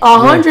connected.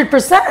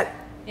 100%.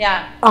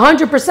 Yeah.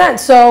 100%.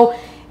 So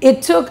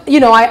it took, you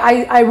know,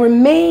 I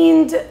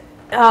remained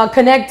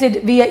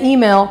connected via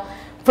email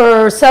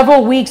for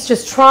several weeks,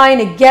 just trying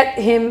to get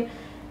him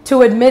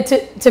to admit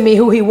to me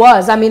who he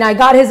was. I mean, I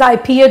got his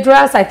IP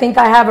address. I think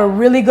I have a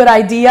really good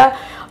idea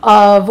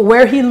of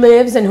where he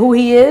lives and who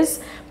he is,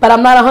 but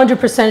I'm not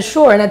 100%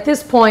 sure. And at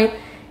this point,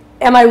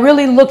 am I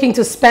really looking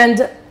to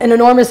spend an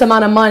enormous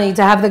amount of money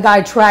to have the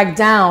guy tracked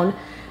down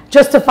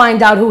just to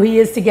find out who he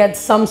is to get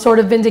some sort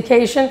of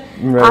vindication?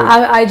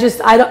 Right. I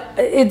don't,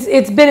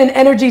 it's been an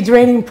energy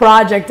draining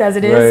project as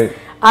it is. Right.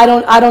 I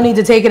don't need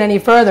to take it any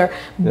further.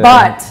 Yeah.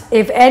 But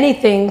if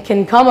anything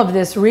can come of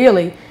this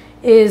really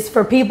is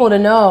for people to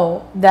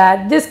know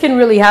that this can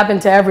really happen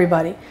to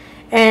everybody.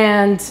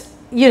 And,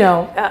 you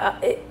know,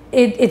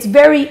 it's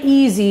very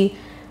easy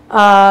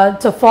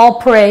to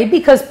fall prey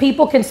because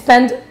people can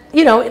spend,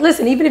 you know,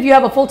 listen, even if you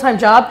have a full-time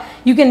job,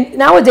 you can,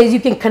 nowadays you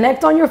can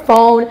connect on your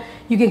phone,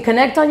 you can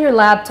connect on your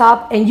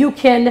laptop, and you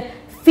can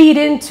feed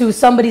into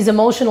somebody's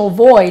emotional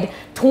void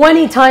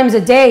 20 times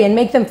a day and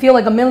make them feel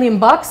like $1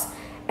 million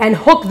and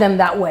hook them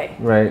that way.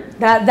 Right.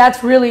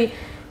 That's really,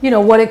 you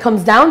know, what it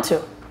comes down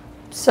to.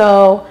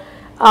 So,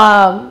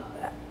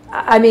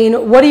 I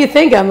mean, what do you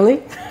think,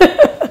 Emily?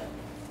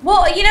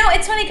 Well, you know,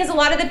 it's funny because a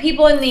lot of the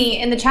people in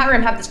the chat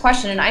room have this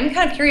question, and I'm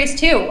kind of curious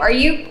too.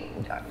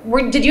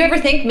 Did you ever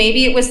think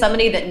maybe it was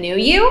somebody that knew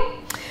you?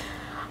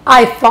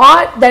 I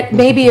thought that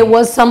maybe it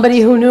was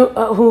somebody who knew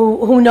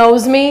who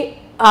knows me,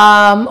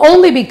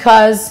 only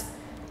because,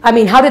 I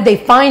mean, how did they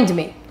find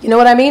me? You know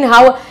what I mean?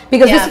 How,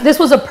 because this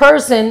was a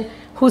person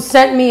who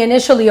sent me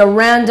initially a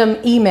random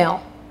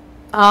email.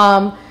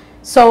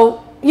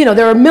 So, you know,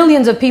 there are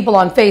millions of people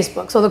on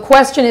Facebook. So the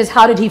question is,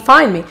 how did he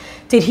find me?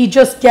 Did he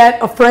just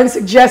get a friend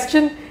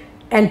suggestion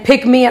and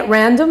pick me at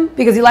random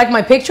because he liked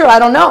my picture? I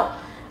don't know.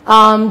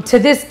 To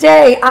this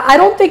day, I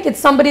don't think it's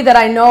somebody that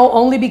I know,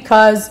 only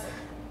because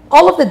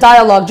all of the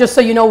dialogue, just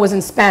so you know, was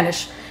in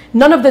Spanish.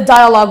 None of the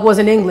dialogue was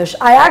in English.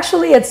 I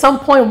actually at some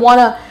point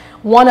want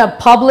to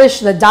publish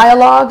the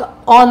dialogue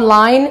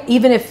online,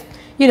 even if,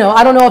 you know,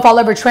 I don't know if I'll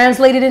ever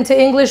translate it into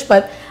English,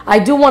 but I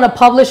do want to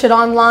publish it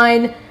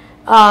online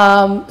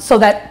so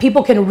that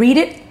people can read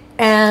it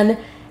and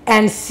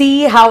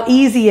see how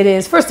easy it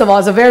is. First of all,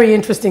 it's a very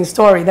interesting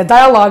story. The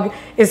dialogue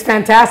is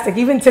fantastic.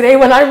 Even today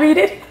when I read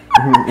it,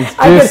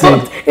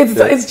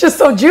 it's just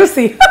so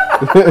juicy.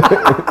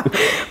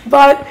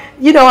 But,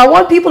 you know, I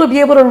want people to be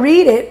able to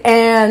read it,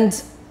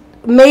 and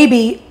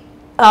maybe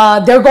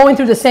they're going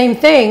through the same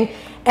thing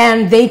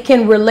and they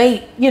can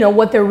relate, you know,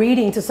 what they're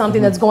reading to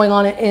something that's going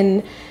on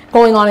in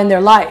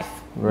their life.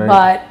 Right.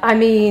 But I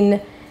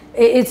mean,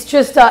 it's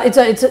just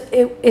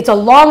it's a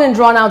long and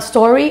drawn out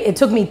story. It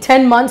took me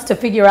 10 months to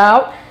figure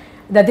out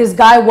that this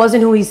guy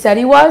wasn't who he said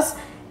he was,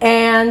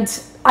 and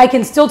I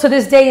can still to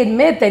this day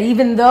admit that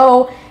even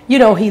though, you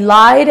know, he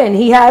lied and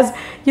he has,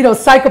 you know,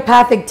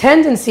 psychopathic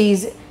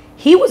tendencies,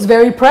 he was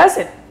very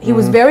present. He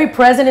was very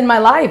present in my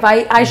life.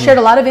 I shared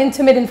a lot of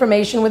intimate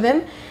information with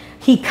him.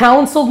 He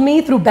counseled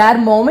me through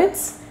bad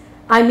moments.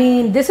 I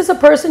mean, this is a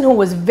person who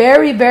was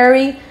very,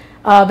 very,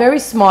 very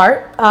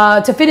smart.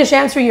 To finish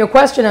answering your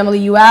question, Emily,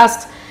 you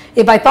asked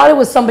if I thought it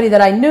was somebody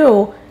that I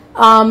knew.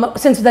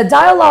 Since the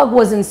dialogue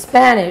was in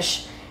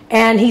Spanish,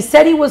 and he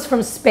said he was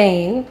from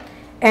Spain,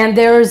 and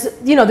there's,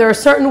 you know, there are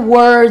certain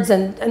words,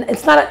 and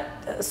it's not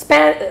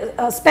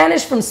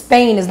Spanish from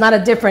Spain is not a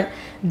different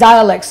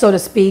dialect, so to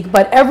speak,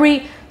 but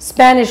every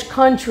Spanish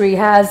country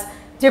has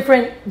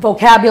different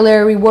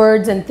vocabulary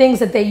words and things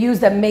that they use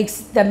that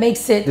makes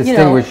it, you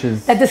know,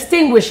 that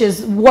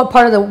distinguishes what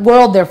part of the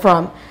world they're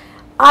from.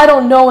 I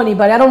don't know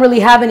anybody. I don't really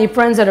have any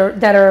friends that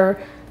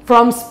are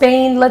from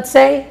Spain, let's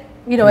say,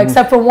 you know,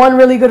 except for one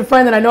really good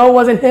friend that I know it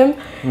wasn't him.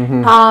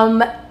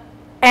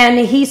 And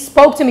he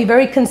spoke to me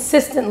very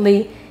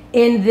consistently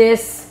in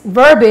this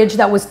verbiage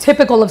that was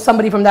typical of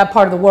somebody from that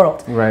part of the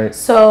world. Right.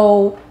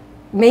 So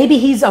maybe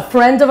he's a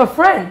friend of a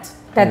friend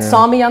that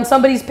saw me on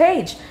somebody's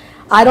page.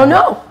 I don't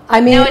know. I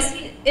mean, now,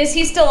 is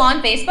he still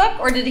on Facebook,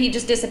 or did he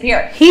just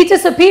disappear? He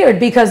disappeared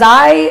because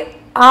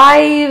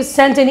I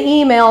sent an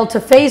email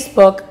to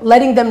Facebook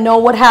letting them know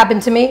what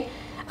happened to me.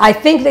 I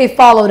think they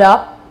followed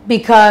up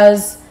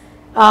because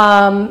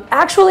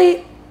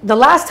actually the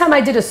last time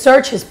I did a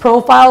search, his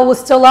profile was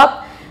still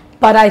up,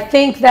 but I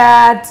think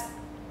that,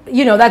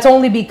 you know, that's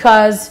only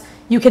because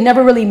you can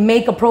never really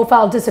make a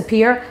profile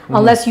disappear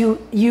unless you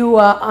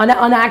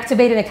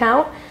unactivate an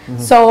account.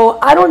 So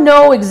I don't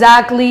know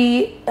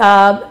exactly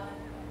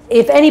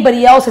if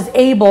anybody else is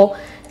able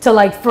to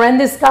like friend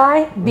this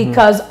guy,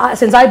 because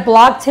since I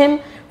blocked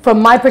him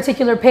from my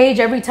particular page,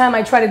 every time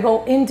I try to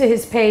go into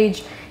his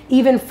page,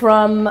 even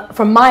from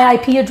my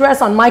IP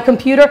address on my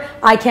computer,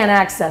 I can't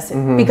access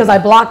it because I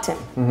blocked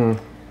him.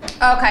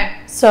 Okay.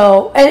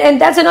 So, and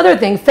that's another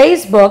thing.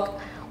 Facebook,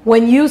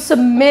 when you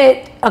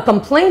submit a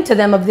complaint to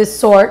them of this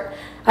sort,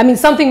 I mean,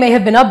 something may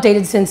have been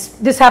updated since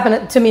this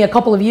happened to me a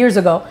couple of years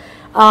ago.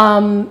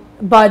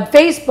 But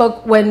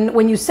Facebook,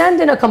 when you send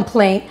in a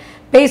complaint,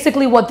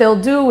 basically what they'll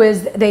do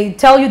is they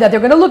tell you that they're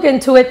going to look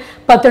into it,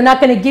 but they're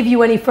not going to give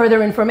you any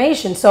further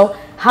information. So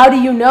how do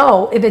you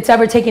know if it's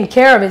ever taken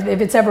care of,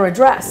 if it's ever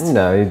addressed?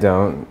 No, you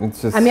don't.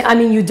 It's just, I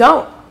mean, you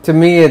don't. To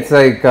me, it's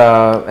like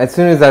as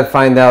soon as I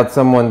find out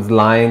someone's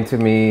lying to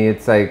me,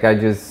 it's like I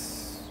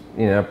just,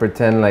 you know,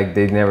 pretend like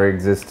they never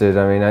existed.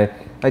 I mean,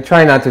 I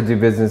try not to do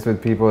business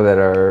with people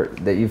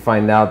that you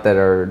find out that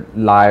are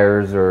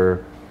liars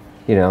or,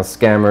 you know,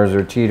 scammers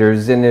or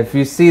cheaters. And if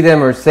you see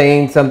them or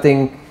saying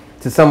something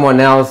to someone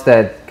else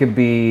that could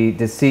be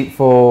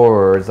deceitful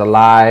or is a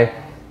lie,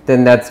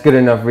 then that's good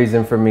enough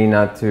reason for me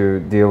not to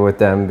deal with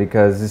them,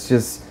 because it's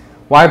just,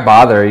 why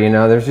bother? You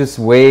know, there's just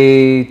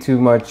way too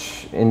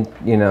much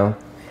you know,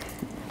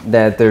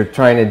 that they're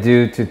trying to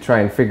do to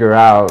try and figure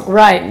out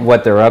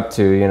what they're up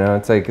to. You know,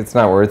 it's like, it's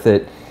not worth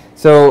it.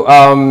 So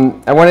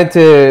I wanted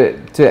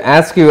to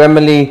ask you,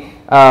 Emily,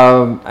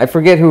 I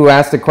forget who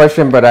asked the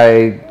question, but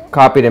I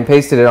copied and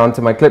pasted it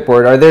onto my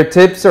clipboard. Are there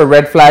tips or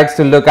red flags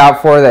to look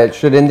out for that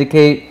should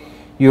indicate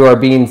you are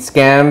being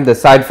scammed,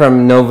 aside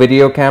from no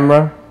video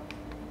camera?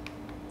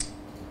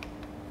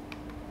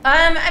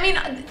 I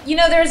mean, you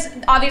know, there's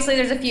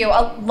a few.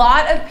 A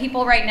lot of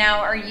people right now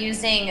are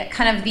using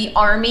kind of the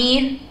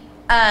Army,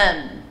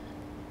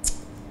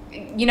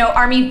 you know,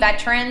 Army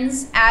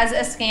veterans as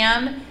a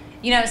scam.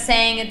 You know,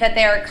 saying that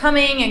they're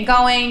coming and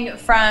going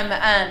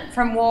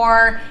from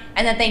war,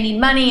 and that they need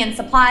money and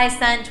supplies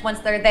sent once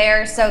they're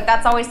there. So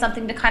that's always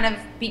something to kind of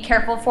be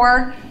careful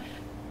for.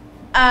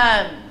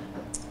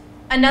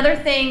 Another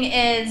thing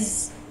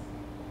is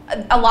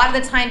a lot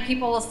of the time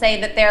people will say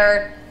that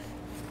they're,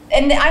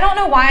 and I don't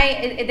know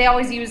why they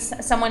always use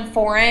someone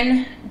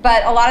foreign,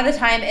 but a lot of the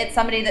time it's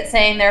somebody that's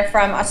saying they're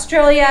from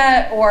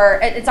Australia, or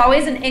it's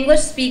always an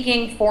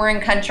English-speaking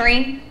foreign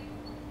country.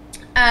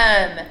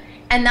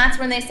 And that's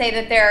when they say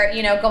that they're,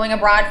 you know, going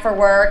abroad for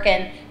work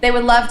and they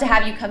would love to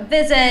have you come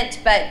visit,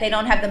 but they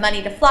don't have the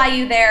money to fly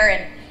you there.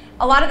 And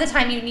a lot of the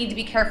time you need to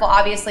be careful,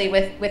 obviously,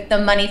 with the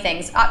money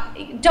things.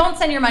 Don't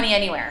send your money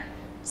anywhere.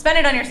 Spend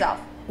it on yourself.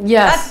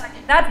 Yes.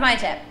 That's my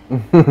tip.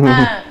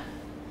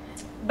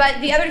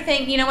 But the other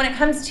thing, you know, when it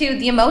comes to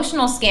the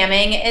emotional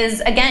scamming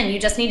is, again, you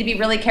just need to be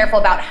really careful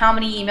about how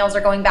many emails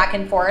are going back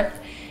and forth,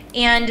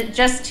 and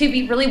just to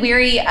be really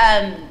wary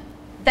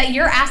that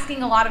you're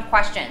asking a lot of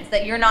questions,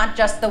 that you're not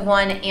just the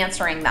one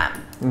answering them.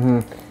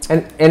 Mm-hmm.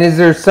 And is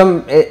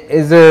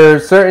there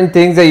certain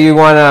things that you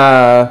want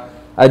to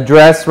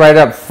address right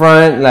up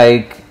front?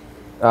 Like,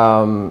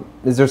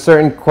 is there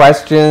certain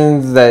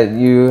questions that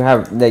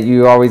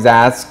you always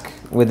ask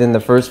within the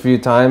first few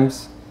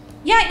times?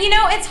 Yeah, you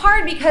know, it's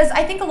hard because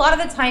I think a lot of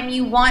the time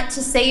you want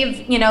to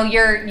save, you know,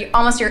 your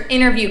almost your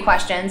interview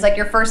questions, like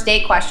your first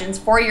date questions,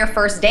 for your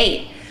first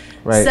date.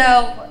 Right.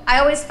 So I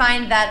always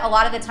find that a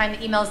lot of the time the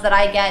emails that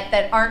I get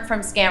that aren't from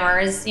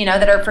scammers, you know,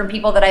 that are from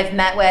people that I've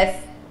met with,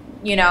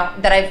 you know,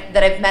 that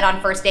I've met on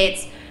first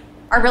dates,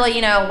 are really,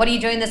 you know, what are you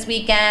doing this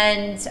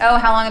weekend? Oh,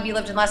 how long have you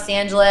lived in Los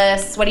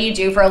Angeles? What do you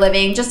do for a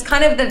living? Just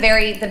kind of the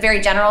very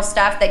general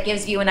stuff that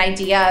gives you an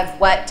idea of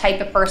what type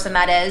of person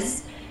that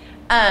is.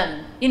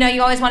 You know,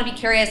 you always want to be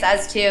curious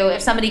as to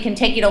if somebody can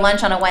take you to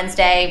lunch on a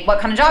Wednesday, what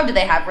kind of job do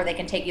they have where they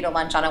can take you to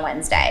lunch on a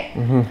Wednesday?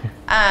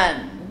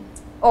 Mm-hmm.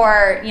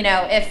 Or, you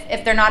know,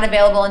 if they're not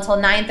available until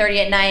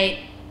 9:30 at night.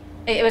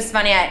 It was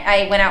funny,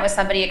 I went out with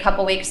somebody a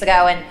couple weeks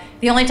ago, and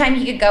the only time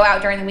he could go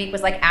out during the week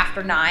was like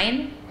after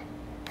 9.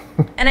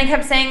 And I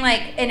kept saying,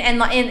 like, in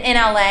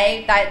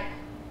LA, that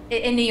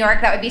in New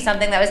York that would be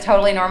something that was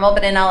totally normal,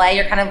 but in LA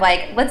you're kind of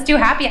like, let's do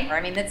happy hour.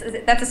 I mean,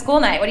 that's a school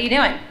night. What are you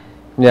doing?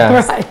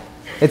 Yeah. Right.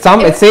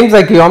 It seems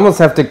like you almost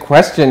have to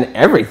question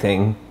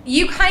everything.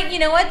 You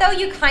know what though?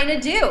 You kind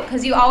of do,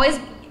 because you always,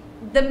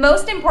 the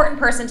most important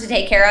person to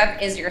take care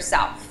of is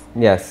yourself.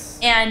 Yes.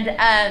 And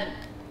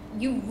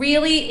you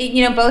really,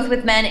 you know, both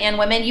with men and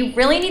women, you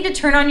really need to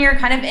turn on your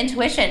kind of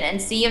intuition and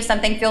see if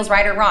something feels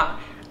right or wrong.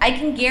 I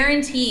can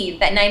guarantee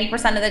that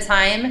 90% of the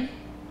time,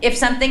 if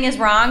something is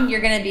wrong, you're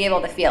going to be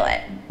able to feel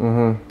it.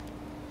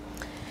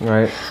 Mm-hmm.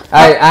 Right.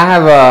 I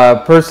have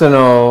a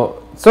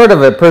sort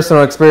of a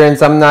personal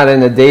experience. I'm not in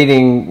the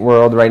dating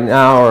world right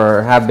now,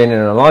 or have been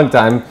in a long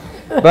time,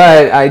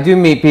 but I do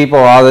meet people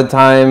all the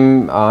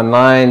time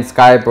online,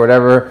 Skype,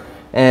 whatever.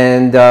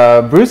 And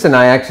Bruce and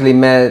I actually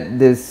met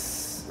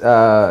this,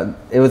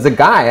 it was a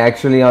guy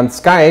actually on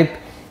Skype,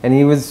 and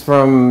he was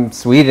from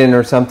Sweden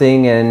or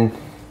something, and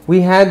we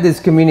had this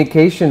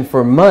communication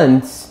for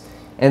months,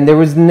 and there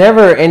was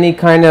never any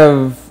kind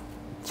of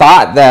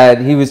thought that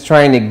he was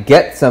trying to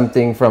get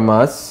something from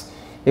us.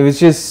 It was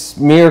just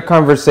mere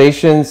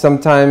conversation,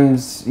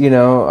 sometimes, you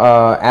know,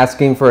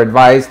 asking for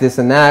advice, this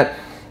and that.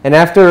 And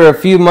after a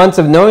few months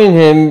of knowing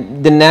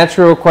him, the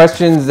natural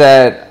questions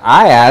that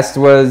I asked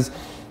was,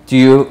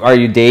 are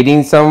you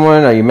dating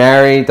someone? Are you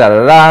married? Da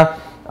da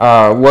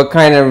da. What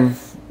kind of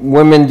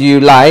women do you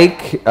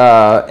like?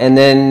 And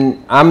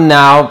then I'm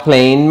now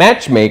playing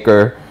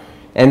matchmaker.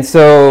 And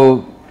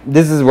so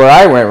this is where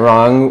I went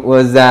wrong,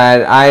 was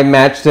that I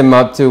matched him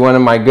up to one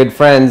of my good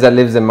friends that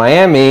lives in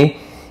Miami.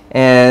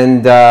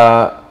 And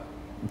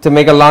to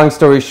make a long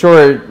story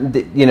short,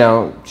 you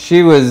know,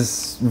 she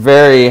was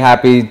very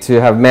happy to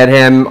have met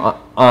him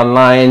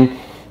online,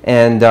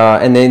 and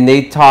then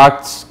they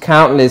talked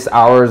countless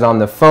hours on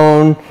the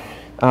phone.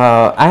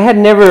 I had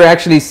never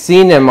actually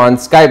seen him on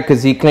Skype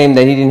because he claimed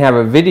that he didn't have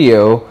a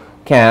video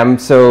cam,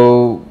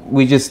 so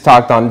we just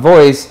talked on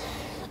voice.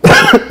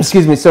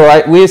 Excuse me.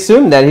 So we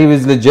assumed that he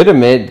was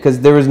legitimate because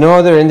there was no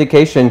other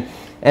indication.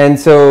 And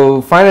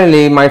so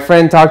finally, my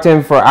friend talked to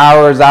him for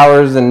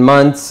hours and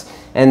months,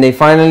 and they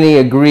finally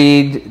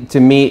agreed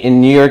to meet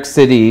in New York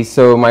City.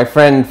 So my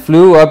friend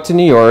flew up to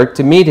New York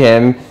to meet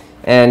him,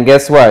 and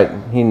guess what?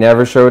 He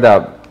never showed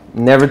up.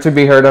 Never to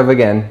be heard of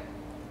again.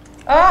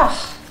 Oh,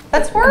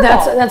 that's horrible.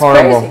 That's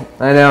horrible. Crazy.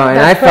 I know, and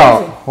That's I felt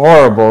crazy.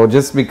 horrible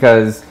just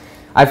because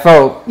I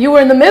felt You were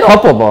in the middle.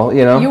 culpable,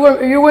 you know. You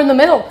were in the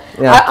middle.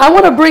 Yeah. I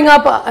want to bring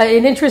up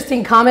an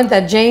interesting comment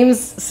that James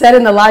said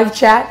in the live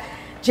chat.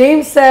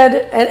 James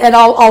said, and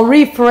I'll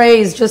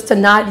rephrase just to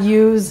not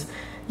use,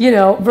 you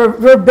know,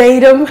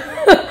 verbatim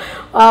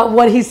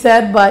what he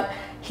said, but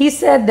he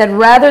said that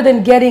rather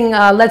than getting,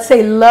 let's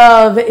say,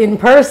 love in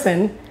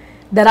person,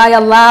 that I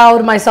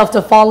allowed myself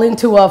to fall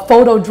into a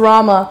photo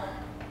drama,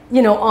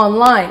 you know,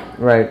 online.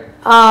 Right.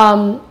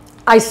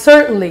 I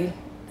certainly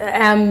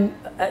am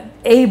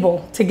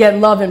able to get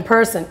love in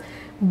person,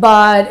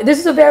 but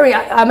this is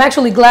I'm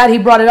actually glad he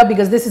brought it up,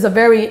 because this is a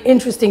very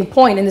interesting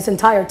point in this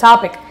entire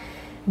topic,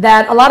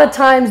 that a lot of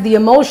times the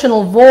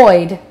emotional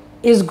void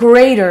is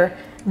greater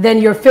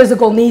than your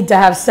physical need to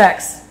have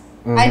sex.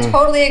 I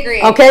totally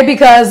agree. Okay,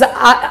 because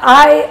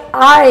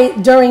I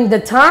during the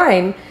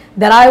time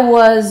that I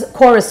was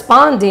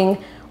corresponding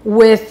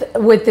with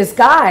this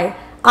guy,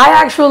 I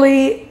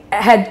actually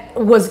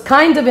was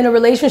kind of in a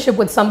relationship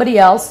with somebody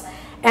else,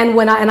 and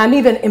I'm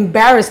even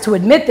embarrassed to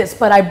admit this,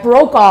 but I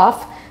broke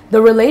off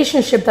the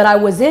relationship that I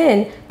was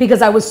in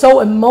because I was so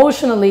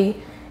emotionally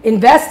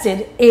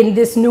invested in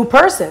this new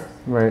person.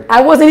 Right.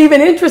 I wasn't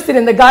even interested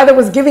in the guy that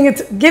was giving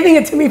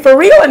it to me for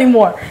real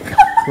anymore.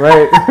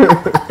 Right.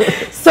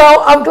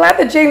 So I'm glad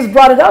that James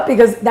brought it up,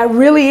 because that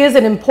really is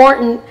an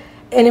important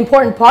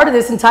part of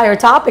this entire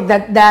topic,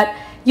 that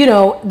you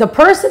know, the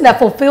person that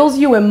fulfills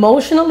you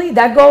emotionally,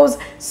 that goes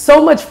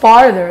so much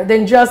farther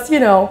than just, you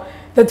know,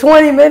 the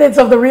 20 minutes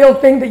of the real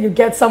thing that you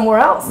get somewhere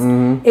else.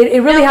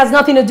 It really has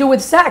nothing to do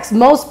with sex.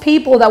 Most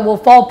people that will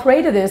fall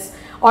prey to this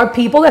are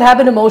people that have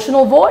an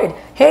emotional void.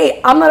 Hey,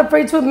 I'm not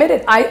afraid to admit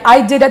it.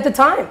 I did at the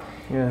time.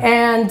 Yeah.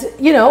 And,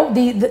 you know,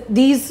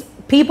 these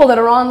people that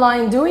are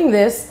online doing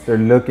this, they're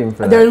looking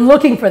for that. They're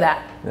looking for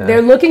that. Yeah.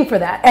 They're looking for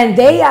that. And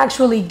they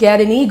actually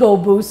get an ego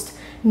boost,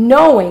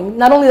 knowing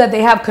not only that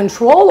they have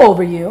control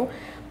over you,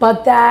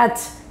 but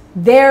that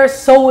they're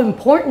so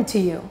important to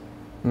you.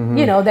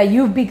 You know,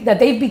 that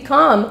they've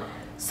become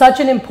such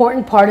an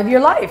important part of your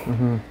life.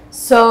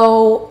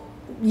 So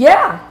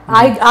yeah,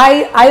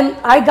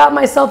 I got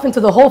myself into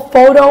the whole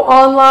photo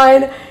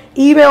online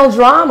email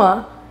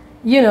drama,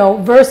 you know,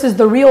 versus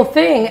the real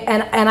thing,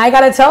 and I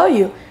gotta tell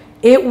you,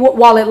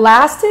 while it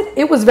lasted,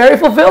 it was very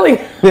fulfilling.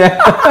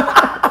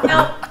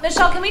 Now,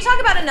 Michele, can we talk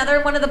about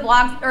another one of the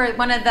blogs, or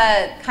one of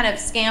the kind of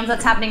scams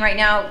that's happening right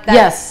now?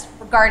 That's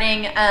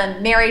regarding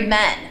married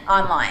men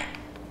online.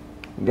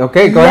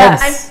 Okay, go ahead.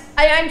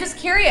 I'm just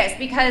curious,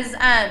 because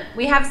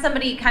we have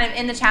somebody kind of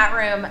in the chat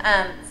room,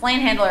 Flan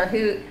Handler,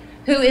 who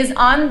is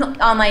on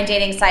online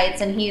dating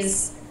sites, and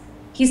he's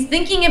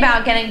thinking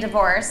about getting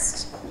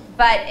divorced,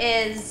 but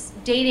is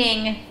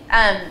dating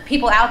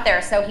people out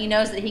there, so he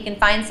knows that he can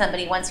find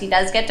somebody once he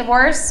does get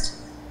divorced.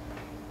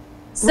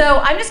 So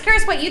I'm just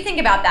curious what you think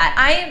about that.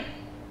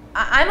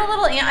 I'm a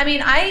little, I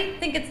mean, I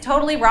think it's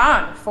totally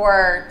wrong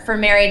for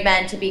married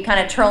men to be kind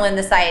of trolling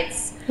the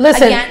sites.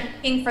 Listen, again,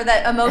 looking for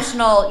the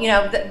emotional, you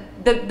know,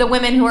 the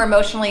women who are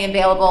emotionally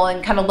available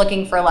and kind of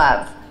looking for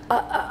love.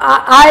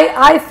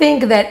 I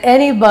think that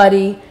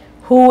anybody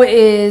who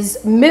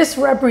is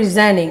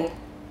misrepresenting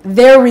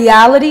their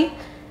reality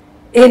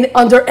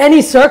under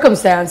any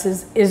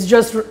circumstances is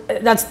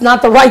that's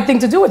not the right thing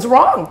to do. It's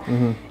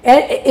wrong.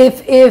 And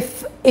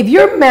if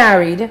you're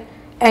married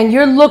and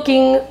you're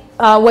looking,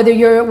 whether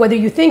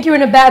you think you're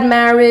in a bad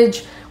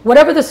marriage,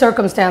 whatever the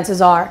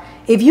circumstances are,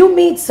 if you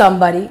meet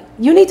somebody,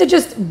 you need to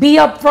just be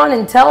upfront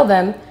and tell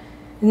them.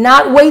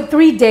 Not wait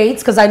 3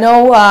 dates, because I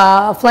know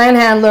Flan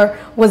Handler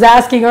was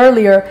asking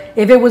earlier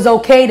if it was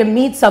okay to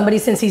meet somebody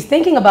since he's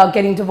thinking about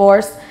getting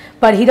divorced,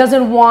 but he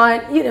doesn't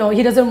want, you know,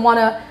 he doesn't want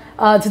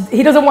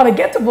to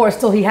get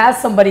divorced till he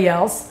has somebody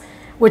else,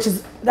 which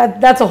is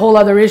that's a whole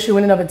other issue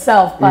in and of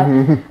itself. But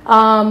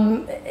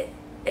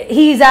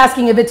he's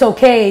asking if it's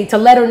okay to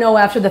let her know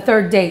after the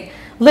 3rd date.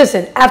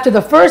 Listen, after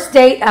the 1st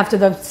date, after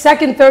the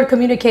 2nd, 3rd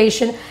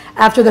communication,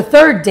 after the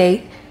 3rd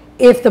date,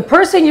 if the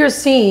person you're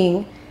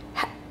seeing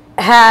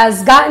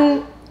has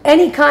gotten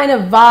any kind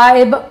of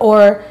vibe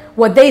or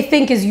what they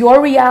think is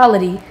your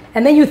reality,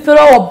 and then you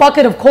throw a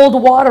bucket of cold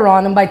water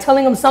on them by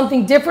telling them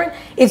something different,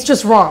 it's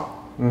just wrong.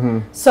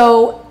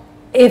 So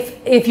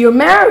if you're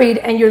married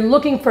and you're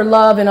looking for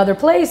love in other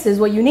places,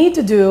 what you need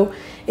to do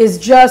is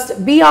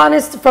just be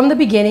honest from the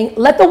beginning.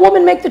 Let the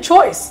woman make the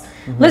choice.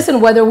 Listen,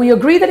 whether we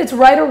agree that it's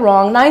right or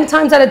wrong, 9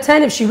 times out of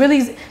 10, if she's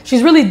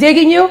really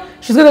digging you,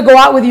 she's going to go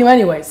out with you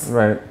anyways.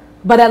 Right.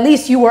 But at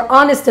least you were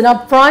honest and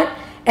upfront,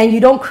 and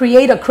you don't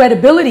create a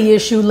credibility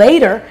issue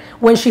later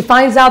when she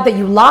finds out that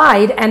you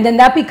lied, and then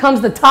that becomes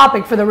the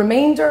topic for the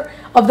remainder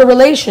of the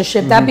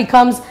relationship. That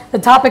becomes the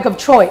topic of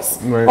choice.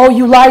 Right. Oh,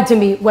 you lied to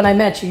me when I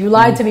met you. You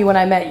lied to me when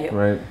I met you.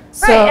 Right.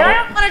 So, right, and I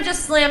don't want to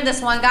just slam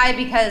this one guy,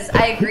 because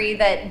I agree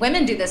that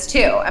women do this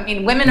too. I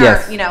mean, women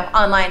are, you know,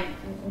 online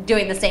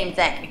doing the same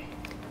thing.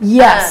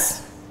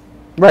 Yes.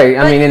 Right.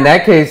 I mean, in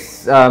that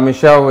case,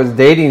 Michele was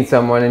dating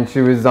someone, and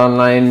she was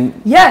online.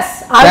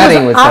 Yes,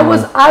 I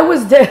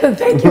was.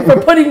 Thank you for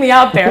putting me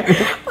out there.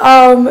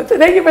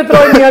 Thank you for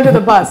throwing me under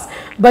the bus.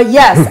 But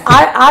yes,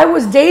 I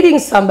was dating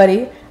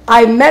somebody.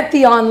 I met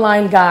the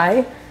online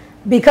guy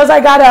because I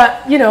got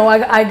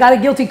a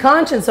guilty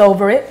conscience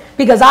over it,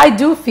 because I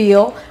do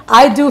feel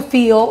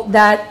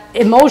that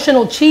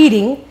emotional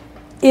cheating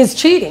is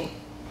cheating.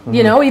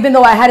 You know, even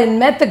though I hadn't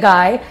met the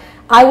guy,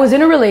 I was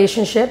in a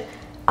relationship.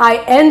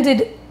 I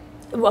ended,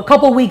 a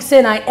couple weeks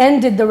in, I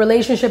ended the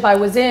relationship I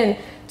was in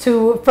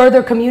to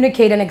further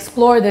communicate and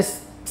explore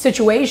this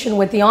situation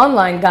with the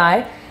online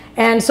guy.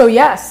 And so,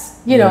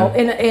 yes, you know,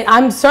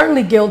 I'm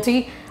certainly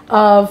guilty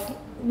of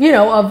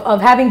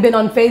having been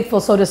unfaithful,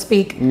 so to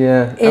speak,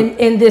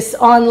 in this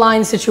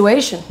online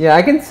situation. Yeah,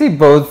 I can see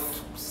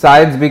both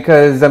sides,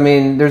 because, I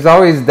mean, there's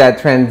always that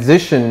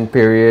transition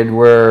period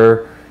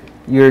where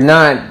you're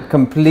not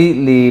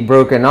completely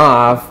broken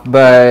off,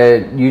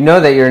 but you know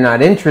that you're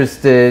not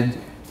interested,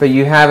 but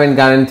you haven't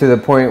gotten to the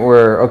point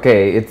where,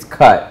 okay, it's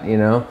cut, you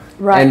know?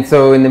 Right. And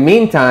so in the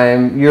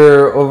meantime,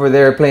 you're over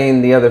there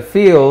playing the other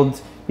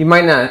field. You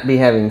might not be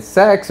having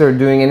sex or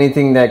doing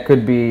anything that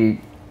could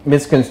be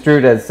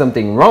misconstrued as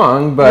something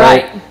wrong, but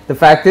right. the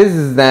fact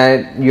is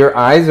that your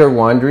eyes are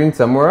wandering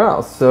somewhere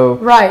else. So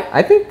right.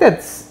 I think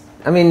that's,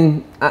 I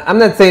mean, I'm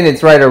not saying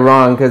it's right or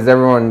wrong because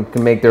everyone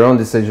can make their own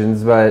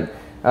decisions, but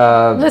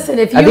listen,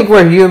 if you, I think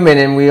we're human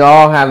and we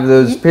all have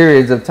those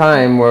periods of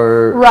time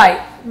where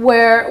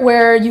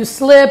where you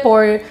slip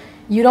or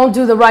you don't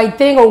do the right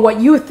thing or what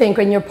you think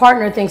and your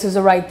partner thinks is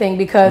the right thing,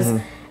 because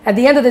at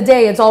the end of the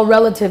day, it's all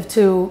relative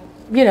to,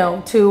 you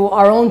know, to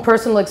our own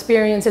personal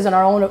experiences and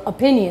our own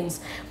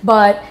opinions.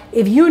 But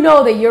if you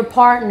know that your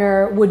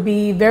partner would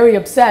be very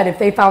upset if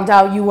they found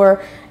out you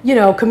were, you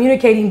know,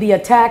 communicating via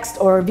text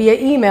or via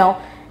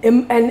email,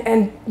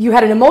 and you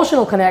had an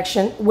emotional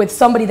connection with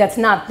somebody that's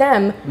not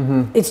them,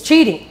 it's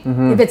cheating.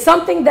 If it's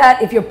something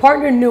that if your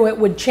partner knew it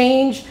would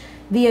change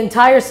the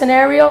entire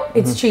scenario,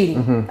 it's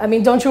cheating. I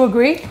mean, don't you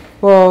agree?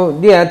 Well,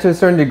 yeah, to a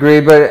certain degree,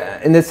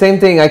 but in the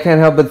same thing, I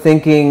can't help but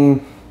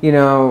thinking, you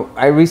know,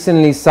 I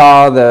recently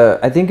saw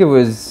I think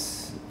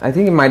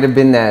it might have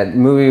been that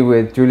movie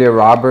with Julia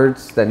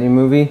Roberts, that new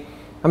movie.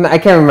 I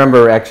can't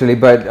remember actually,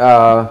 but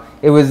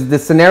the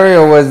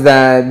scenario was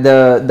that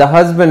the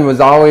husband was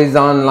always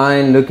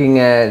online looking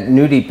at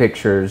nudie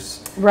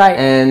pictures. Right.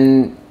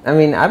 And I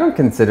mean, I don't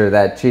consider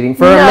that cheating.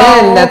 For a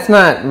man, that's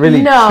not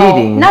really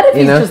cheating. Not if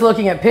he's just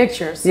looking at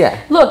pictures. Yeah.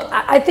 Look,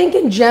 I think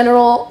in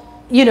general,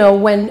 you know,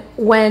 when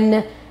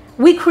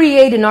we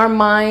create in our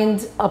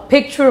mind a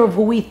picture of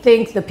who we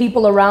think the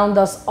people around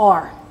us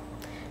are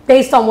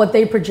based on what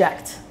they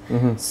project.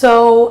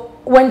 So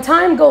when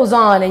time goes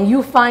on and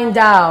you find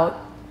out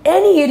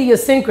any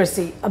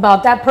idiosyncrasy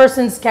about that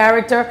person's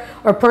character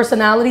or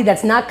personality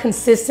that's not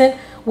consistent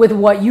with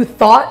what you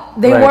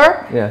thought they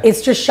were,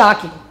 it's just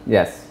shocking.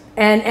 Yes.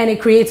 And it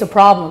creates a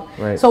problem.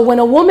 Right. So when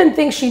a woman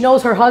thinks she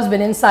knows her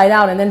husband inside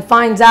out and then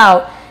finds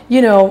out,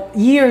 you know,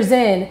 years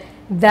in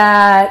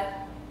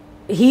that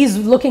he's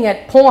looking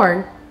at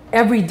porn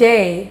every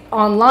day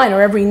online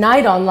or every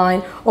night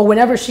online or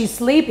whenever she's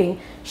sleeping,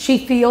 she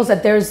feels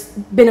that there's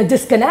been a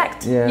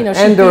disconnect. Yeah. You know,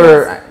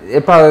 or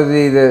it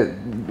probably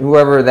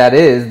whoever that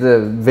is,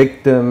 the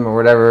victim or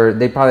whatever,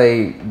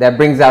 that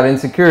brings out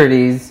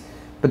insecurities,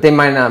 but they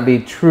might not be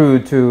true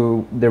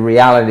to the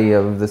reality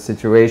of the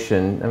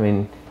situation. I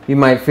mean, you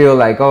might feel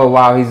like, oh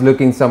wow, he's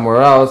looking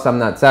somewhere else, I'm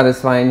not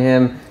satisfying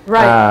him.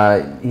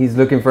 Right. He's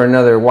looking for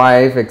another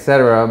wife,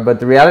 etc. But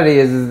the reality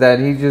is that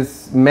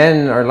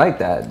men are like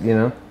that, you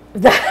know.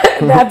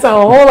 That's a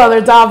whole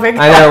other topic.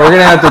 I know, we're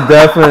gonna have to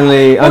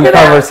definitely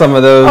uncover some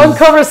of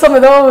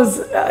those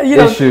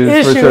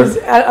issues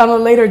sure. on a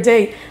later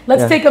date.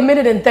 Let's take a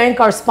minute and thank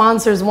our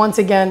sponsors once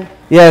again.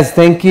 Yes,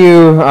 thank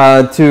you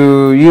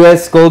to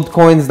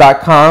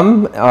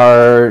usgoldcoins.com,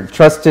 our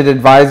trusted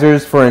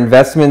advisors for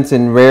investments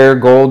in rare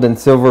gold and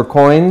silver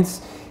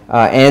coins.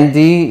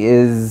 Andy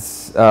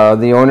is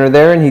the owner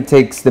there, and he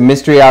takes the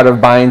mystery out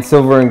of buying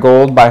silver and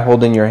gold by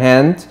holding your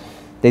hand.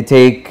 They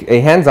take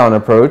a hands-on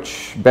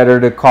approach. Better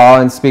to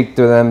call and speak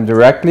to them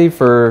directly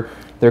for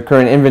their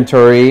current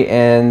inventory.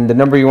 And the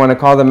number you want to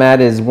call them at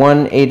is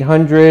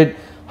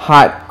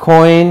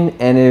 1-800-HOT-COIN.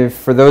 And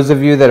for those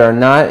of you that are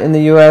not in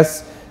the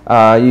U.S.,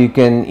 you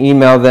can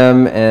email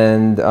them,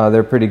 and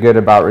they're pretty good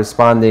about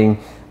responding.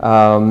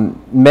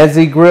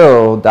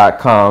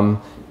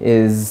 Mezzigrill.com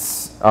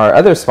is our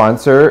other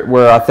sponsor,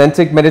 where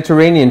authentic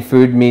Mediterranean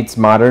food meets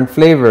modern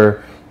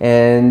flavor.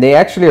 And they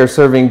actually are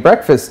serving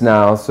breakfast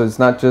now, so it's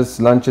not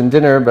just lunch and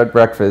dinner, but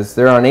breakfast.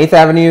 They're on 8th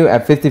Avenue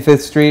at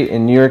 55th Street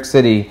in New York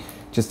City,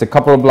 just a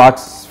couple of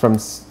blocks from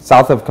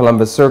south of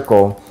Columbus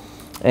Circle.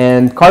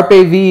 And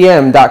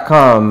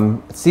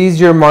CarpeVM.com, seize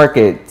your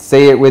market,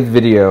 say it with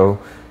video.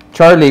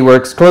 Charlie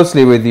works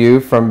closely with you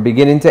from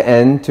beginning to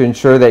end to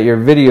ensure that your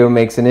video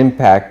makes an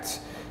impact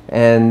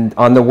and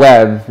on the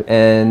web,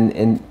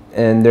 and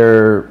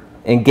they're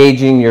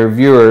engaging your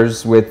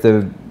viewers with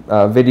the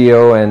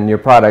video and your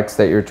products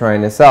that you're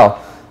trying to sell.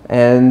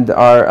 And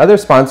our other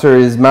sponsor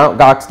is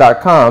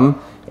MountGox.com,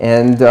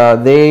 and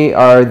they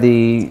are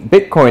the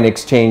Bitcoin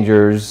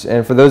exchangers.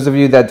 And for those of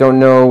you that don't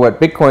know what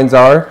Bitcoins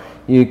are,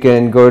 you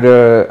can go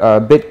to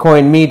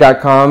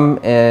bitcoinme.com,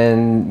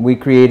 and we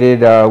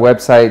created a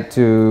website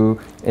to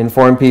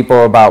inform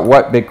people about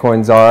what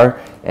Bitcoins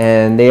are.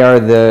 And they are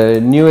the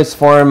newest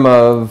form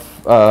of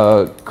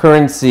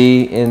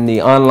currency in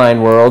the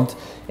online world.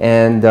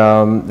 And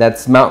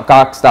that's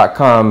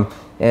mountgox.com,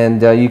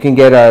 and you can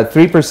get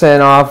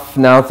 3% off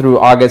now through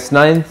August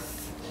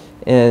 9th,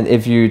 and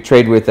if you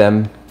trade with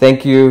them.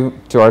 Thank you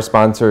to our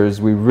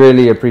sponsors. We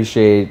really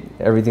appreciate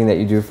everything that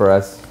you do for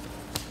us.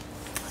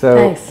 So,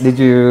 thanks. Did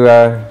you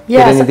get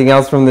anything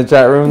else from the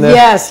chat room there?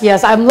 Yes.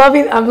 I'm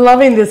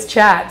loving this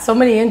chat. So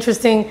many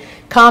interesting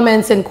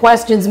comments and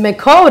questions.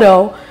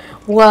 Mikoto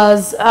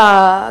was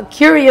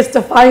curious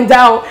to find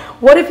out,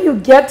 what if you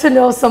get to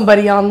know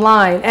somebody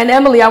online? And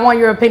Emily, I want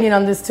your opinion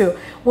on this too.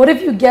 What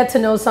if you get to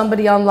know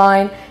somebody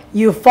online,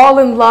 you fall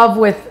in love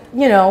with,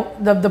 you know,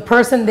 the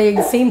person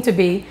they seem to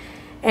be,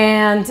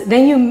 and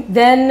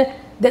then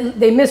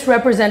they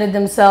misrepresented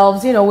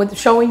themselves, you know, with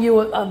showing you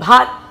a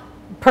hot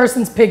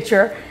person's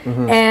picture,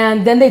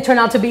 and then they turn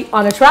out to be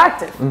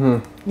unattractive.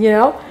 You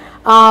know,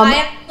 I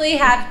actually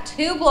have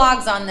 2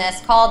 blogs on this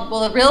called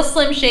 "Will a Real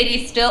Slim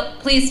Shady Still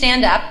Please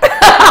Stand Up?"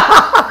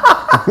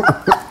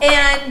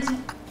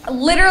 And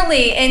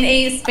literally in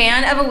a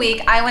span of a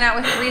week, I went out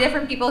with 3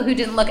 different people who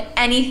didn't look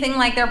anything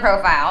like their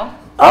profile.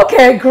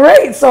 Okay,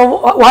 great.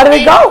 So why did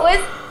it go?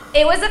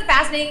 It was a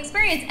fascinating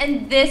experience,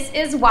 and this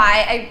is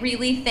why I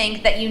really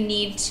think that you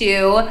need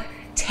to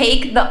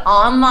take the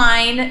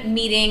online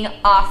meeting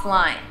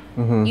offline.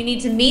 You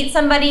need to meet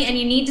somebody, and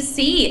you need to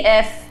see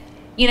if,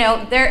 you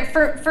know,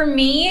 for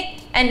me,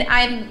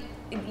 and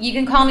you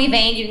can call me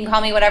vain, you can call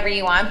me whatever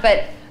you want,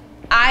 but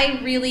I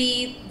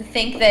really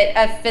think that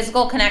a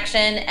physical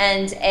connection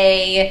and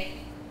an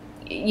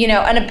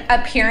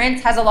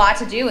appearance has a lot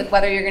to do with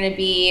whether you're going to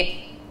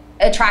be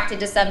attracted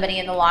to somebody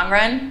in the long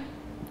run.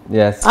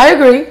 Yes. I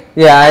agree.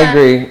 Yeah, I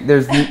agree.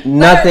 There's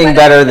nothing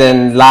better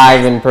than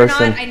live in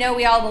person. I know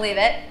we all believe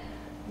it.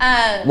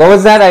 What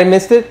was that? I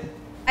missed it.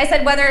 I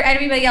said whether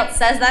anybody else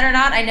says that or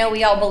not, I know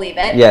we all believe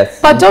it. Yes.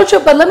 But don't you?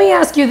 But let me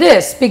ask you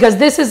this, because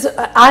this is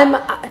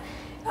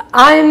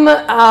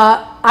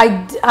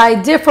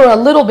I differ a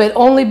little bit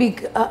only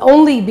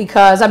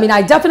because I mean,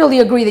 I definitely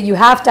agree that you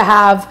have to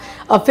have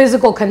a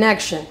physical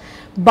connection,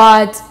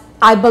 but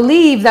I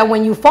believe that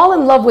when you fall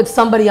in love with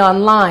somebody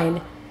online,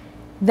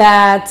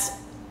 that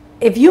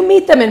if you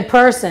meet them in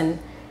person,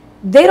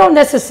 they don't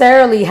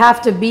necessarily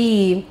have to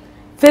be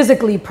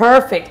physically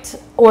perfect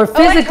or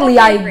physically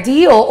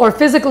ideal,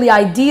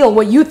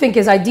 what you think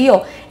is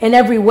ideal in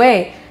every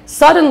way.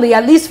 Suddenly,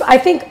 at least I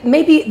think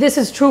maybe this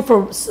is true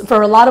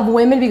for a lot of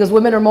women, because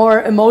women are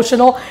more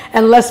emotional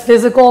and less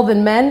physical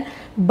than men.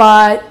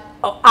 But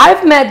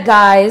I've met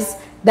guys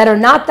that are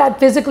not that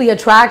physically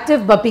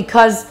attractive, but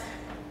because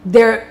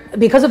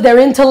of their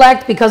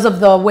intellect, because of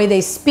the way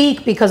they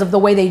speak, because of the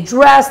way they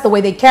dress, the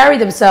way they carry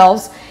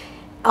themselves,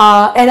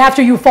 and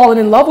after you've fallen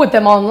in love with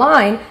them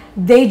online,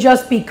 they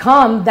just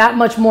become that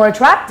much more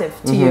attractive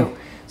to you.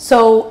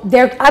 So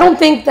I don't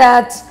think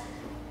that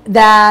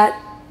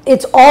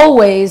there's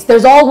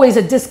always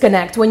a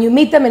disconnect when you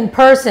meet them in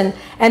person,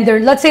 and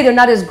let's say they're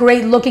not as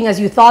great looking as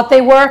you thought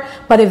they were,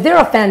 but if they're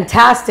a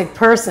fantastic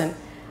person,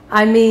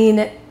 I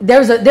mean,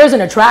 there's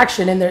an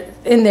attraction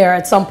in there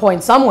at some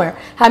point somewhere.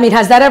 I mean,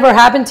 has that ever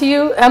happened to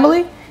you,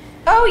 Emily?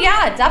 Oh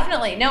yeah,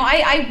 definitely. No,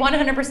 I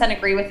 100%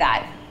 agree with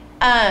that.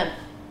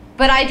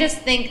 But I just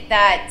think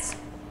that,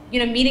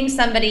 you know, meeting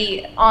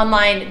somebody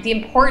online, the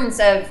importance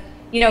of,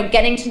 you know,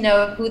 getting to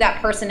know who that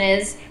person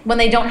is when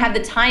they don't have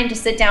the time to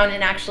sit down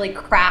and actually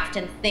craft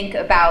and think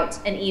about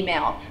an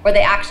email, where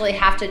they actually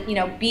have to, you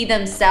know, be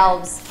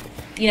themselves,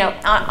 you know,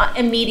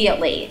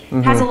 immediately,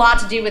 has a lot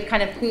to do with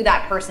kind of who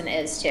that person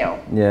is too.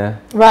 Yeah.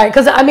 Right,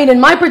 because I mean, in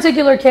my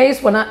particular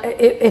case,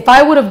 if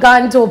I would have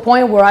gotten to a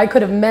point where I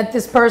could have met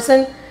this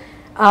person,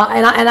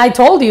 and I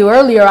told you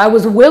earlier, I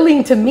was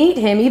willing to meet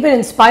him even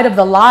in spite of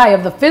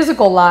the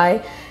physical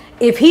lie.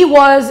 If he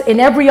was in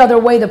every other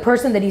way the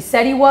person that he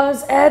said he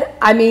was, Ed,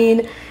 I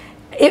mean,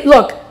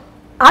 look,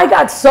 I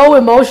got so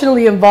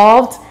emotionally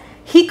involved.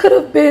 He could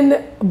have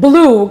been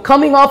blue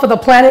coming off of the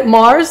planet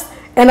Mars,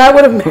 and I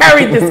would have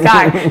married this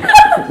guy.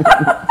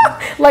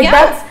 Like,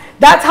 yeah.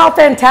 That's how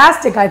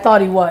fantastic I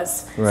thought he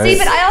was. Right. See,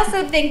 but I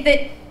also think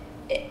that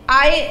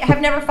I have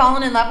never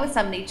fallen in love with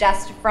somebody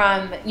just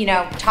from, you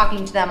know,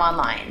 talking to them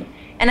online.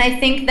 And I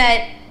think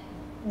that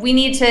we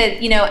need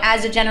to, you know,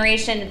 as a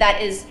generation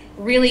that is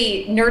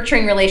really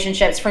nurturing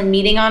relationships from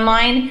meeting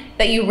online,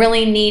 that you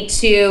really need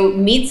to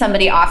meet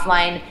somebody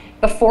offline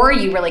before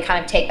you really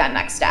kind of take that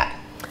next step.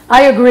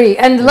 I agree.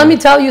 And let me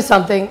tell you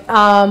something.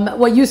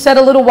 What you said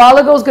a little while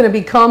ago is going to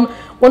become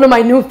one of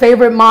my new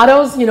favorite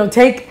mottos, you know,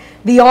 take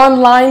the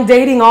online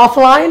dating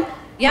offline.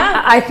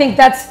 Yeah. I think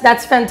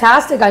that's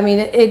fantastic. I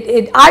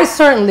mean, I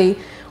certainly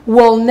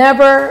will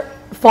never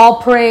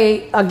fall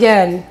prey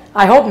again,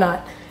 I hope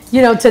not,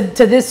 you know, to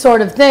this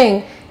sort of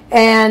thing.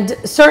 And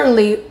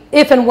certainly,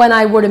 if and when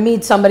I were to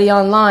meet somebody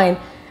online,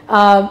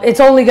 there's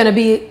only going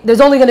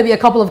to be a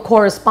couple of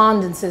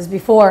correspondences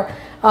before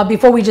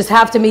we just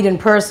have to meet in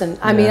person.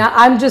 I mean,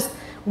 I'm just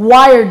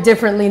wired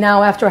differently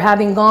now after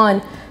having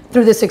gone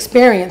through this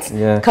experience.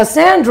 Yeah.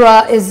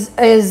 Cassandra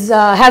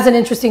has an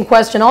interesting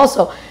question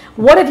also.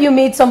 What if you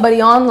meet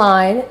somebody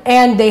online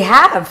and they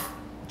have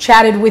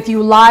chatted with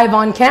you live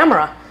on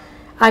camera?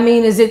 I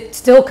mean, is it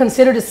still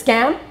considered a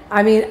scam?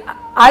 I mean,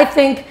 I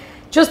think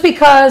just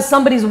because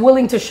somebody's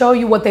willing to show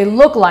you what they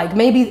look like,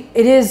 maybe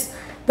it is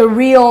the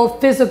real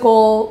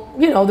physical,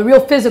 you know, the real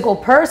physical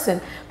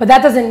person, but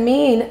that doesn't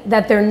mean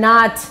that they're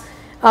not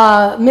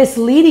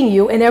misleading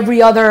you in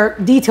every other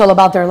detail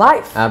about their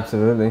life.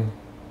 Absolutely.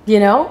 You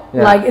know,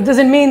 Yeah. like it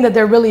doesn't mean that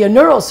they're really a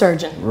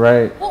neurosurgeon.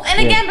 Right. Well, and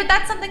again, but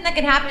that's something that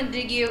can happen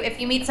to you if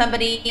you meet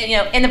somebody, you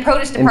know, in the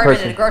produce department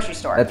at a grocery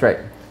store. That's right.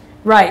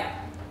 Right.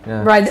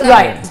 Yeah. Right. So,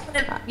 Right.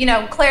 you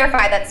know,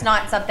 clarify that's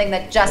not something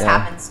that just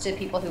happens to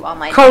people who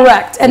online.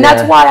 Correct. And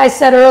that's why I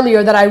said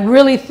earlier that I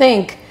really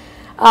think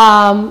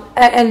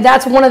And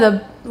that's one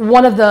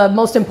of the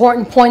most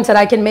important points that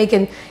I can make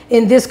in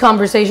this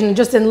conversation,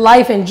 just in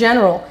life in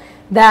general,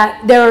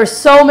 that there are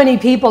so many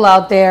people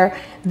out there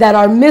that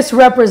are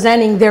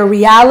misrepresenting their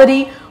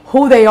reality,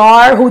 who they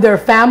are, who their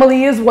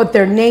family is, what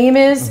their name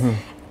is.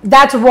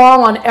 That's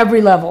wrong on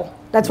every level.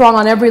 That's wrong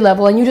on every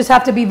level. And you just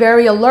have to be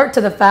very alert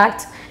to the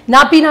fact,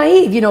 not be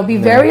naive, be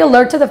very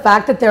alert to the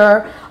fact that there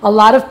are a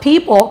lot of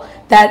people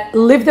that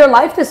live their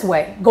life this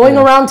way, going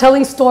around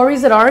telling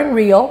stories that aren't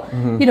real,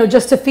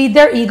 just to feed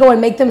their ego and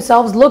make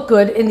themselves look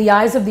good in the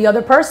eyes of the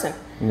other person.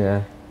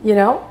 Yeah.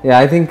 Yeah,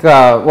 I think,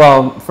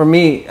 well, for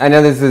me, I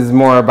know this is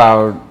more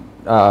about,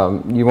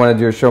 you want to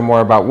do a show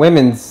more about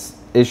women's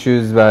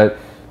issues, but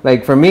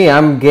like for me,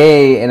 I'm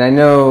gay, and I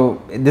know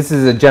this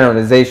is a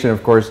generalization,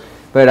 of course,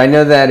 but I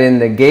know that in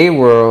the gay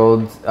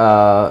world,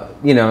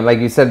 like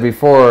you said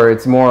before,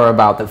 it's more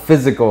about the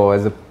physical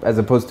as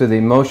opposed to the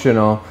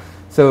emotional.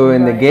 So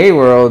in the gay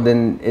world,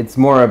 then it's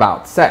more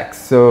about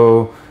sex.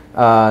 So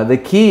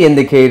the key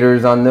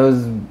indicators on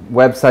those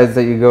websites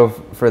that you go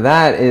for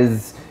that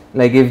is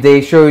like if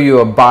they show you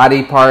a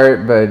body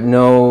part but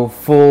no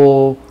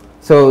full.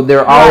 So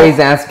they're always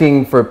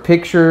asking for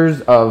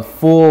pictures of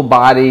full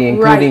body,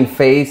 including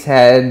face,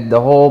 head,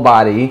 the whole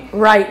body.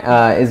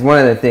 Is one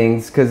of the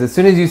things, because as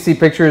soon as you see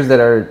pictures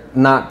that are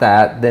not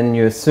that, then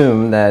you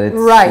assume that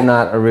it's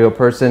not a real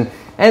person.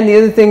 And the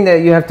other thing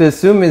that you have to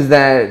assume is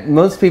that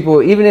most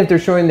people, even if they're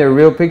showing their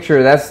real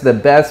picture, that's the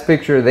best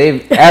picture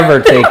they've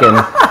ever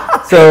taken.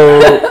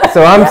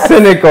 So I'm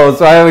cynical,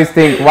 so I always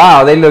think,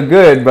 wow, they look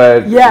good,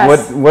 but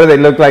what do they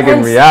look like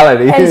in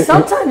reality? And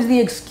sometimes the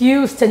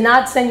excuse to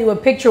not send you a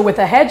picture with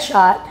a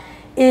headshot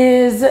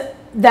is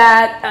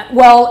that,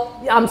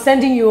 I'm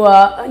sending you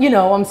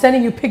I'm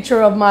sending you a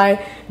picture of my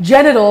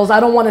genitals. I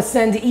don't want to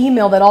send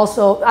email I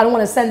don't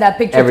want to send that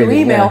picture through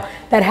email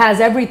that has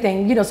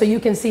everything, so you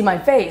can see my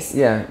face.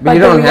 Yeah, but you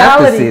don't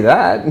have to see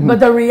that. But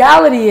the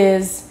reality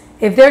is,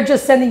 if they're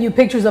just sending you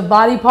pictures of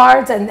body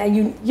parts and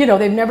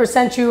they've never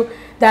sent you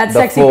that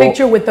sexy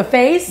picture with the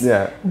face,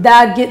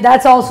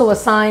 that's also a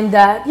sign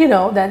that,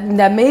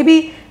 that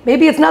maybe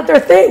it's not their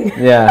thing.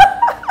 Yeah.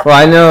 Well,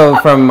 I know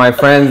from my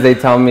friends, they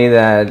tell me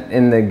that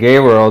in the gay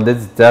world,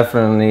 it's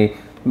definitely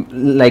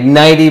like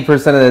 90%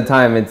 of the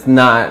time, it's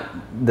not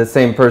the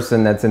same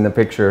person that's in the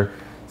picture.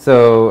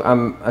 So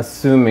I'm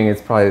assuming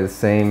it's probably the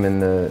same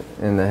in the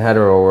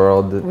hetero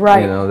world,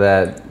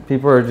 that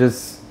people are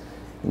just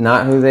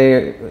not who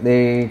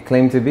they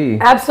claim to be.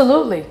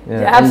 Absolutely.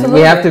 Yeah. Absolutely. And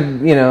we have to,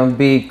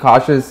 be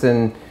cautious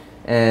and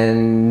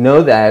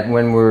know that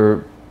when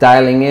we're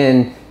dialing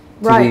in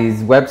to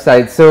these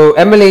websites. So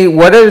Emily,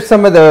 what are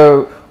some of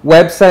the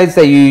websites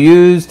that you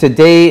use to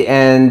date,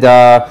 and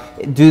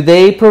do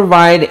they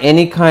provide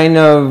any kind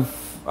of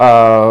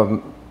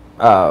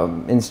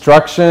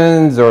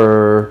instructions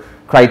or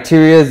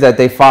criteria that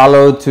they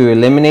follow to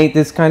eliminate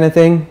this kind of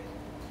thing?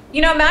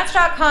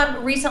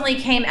 Match.com recently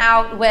came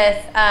out with,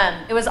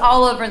 it was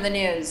all over the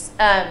news.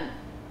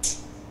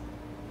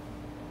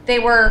 They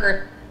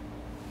were,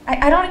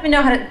 I don't even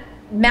know how to,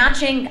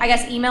 matching, I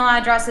guess, email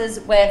addresses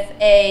with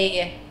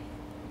a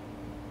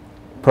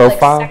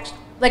profile?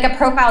 Like a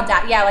profile,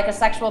 like a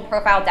sexual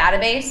profile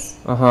database.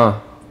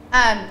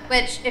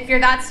 Which, if you're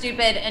that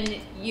stupid and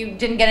you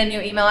didn't get a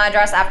new email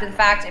address after the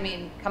fact, I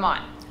mean, come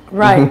on.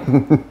 Right.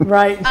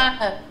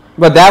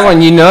 But that one,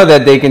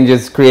 that they can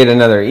just create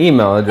another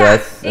email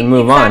address and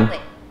move on.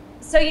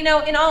 So, in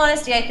all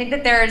honesty, I think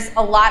that there's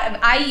a lot of,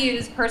 I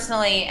use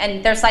personally,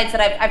 and there's sites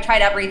that I've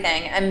tried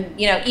everything. And,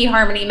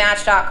 eHarmony,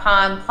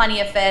 Match.com,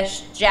 Plenty of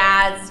Fish,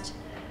 Jazzed,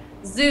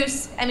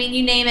 Zeus, I mean,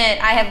 you name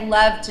it, I have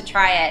loved to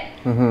try it.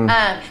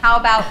 How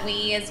About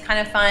We is kind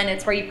of fun.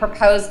 It's where you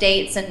propose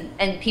dates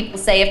and people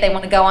say if they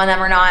want to go on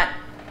them or not.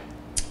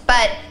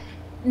 But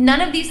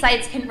none of these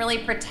sites can really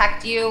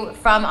protect you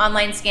from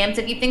online scams.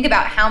 If you think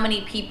about how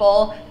many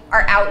people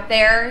are out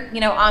there,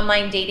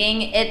 online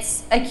dating,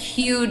 it's a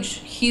huge,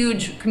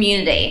 huge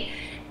community.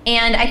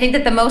 And I think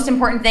that the most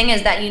important thing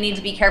is that you need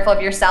to be careful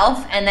of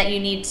yourself, and that you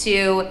need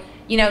to,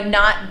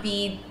 not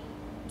be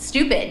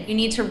stupid. You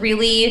need to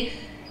really,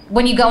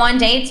 when you go on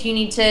dates, you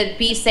need to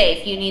be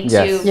safe. You need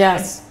to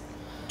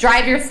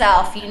drive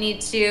yourself. You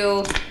need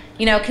to,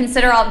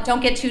 consider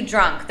don't get too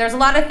drunk. There's a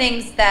lot of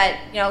things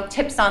that,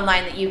 tips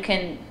online that you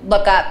can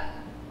look up.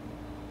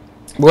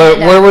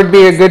 Where would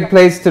be a good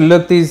place to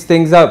look these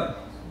things up?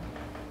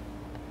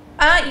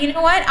 You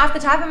know what? Off the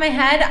top of my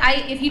head,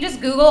 if you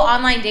just Google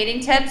online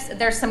dating tips,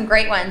 there's some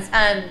great ones.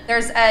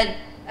 There's a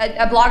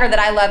blogger that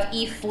I love,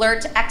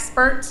 eFlirt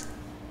Expert.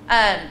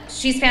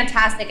 She's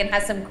fantastic and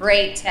has some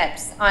great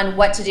tips on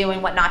what to do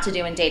and what not to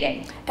do in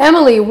dating.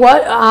 Emily,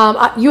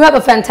 you have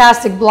a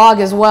fantastic blog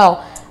as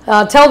well.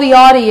 Tell the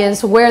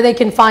audience where they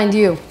can find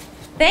you.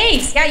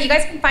 Thanks. Yeah, you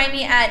guys can find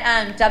me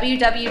at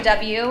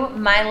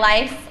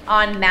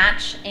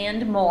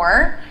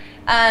www.mylifeonmatch.and.more.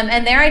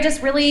 And there I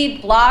just really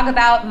blog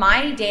about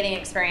my dating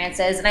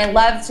experiences, and I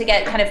love to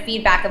get kind of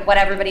feedback of what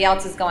everybody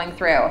else is going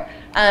through.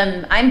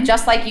 I'm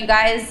just like you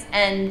guys,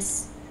 and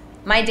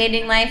my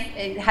dating life,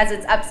 it has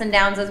its ups and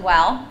downs as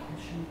well.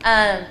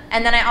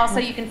 And then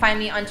you can find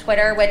me on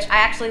Twitter, which I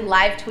actually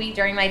live tweet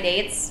during my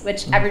dates,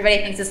 which everybody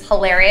thinks is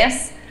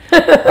hilarious. Oh,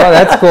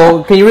 that's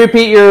cool. Can you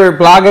repeat your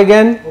blog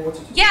again?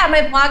 Yeah,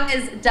 my blog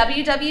is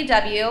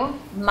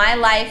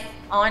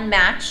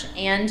www.mylifeonmatch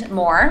and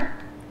more.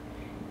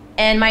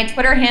 And my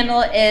Twitter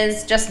handle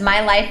is just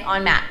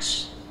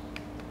mylifeonmatch.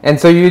 And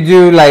so you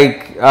do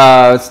like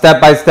step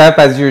by step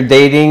as you're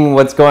dating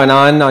what's going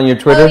on your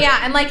Twitter? Oh yeah,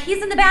 I'm like,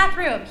 he's in the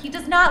bathroom. He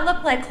does not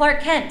look like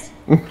Clark Kent.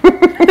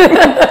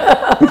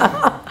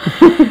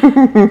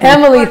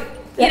 Emily,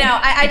 you know,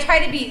 I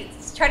try to be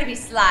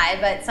sly,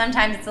 but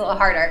sometimes it's a little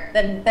harder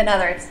than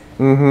others.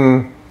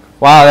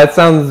 Wow, that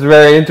sounds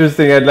very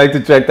interesting. I'd like to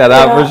check that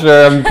out for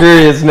sure. I'm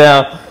curious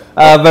now.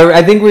 But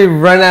I think we've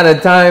run out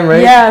of time,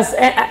 right? Yes.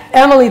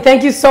 Emily,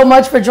 thank you so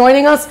much for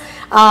joining us.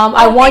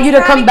 I want you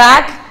to come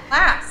back.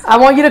 I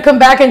want you to come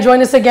back and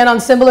join us again on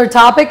similar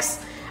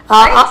topics.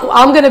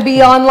 I'm going to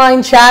be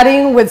online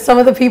chatting with some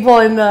of the people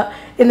in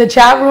the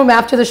chat room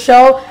after the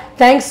show.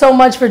 Thanks so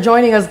much for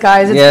joining us,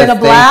 guys. It's been a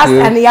blast,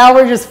 and the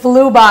hour just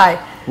flew by.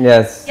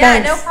 Yes.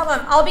 Yeah, no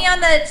problem. I'll be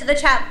on the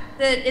chat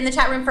in the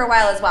chat room for a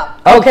while as well.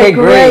 Okay,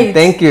 great.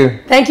 Thank you.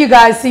 Thank you,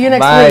 guys. See you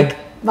next week.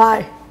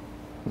 Bye.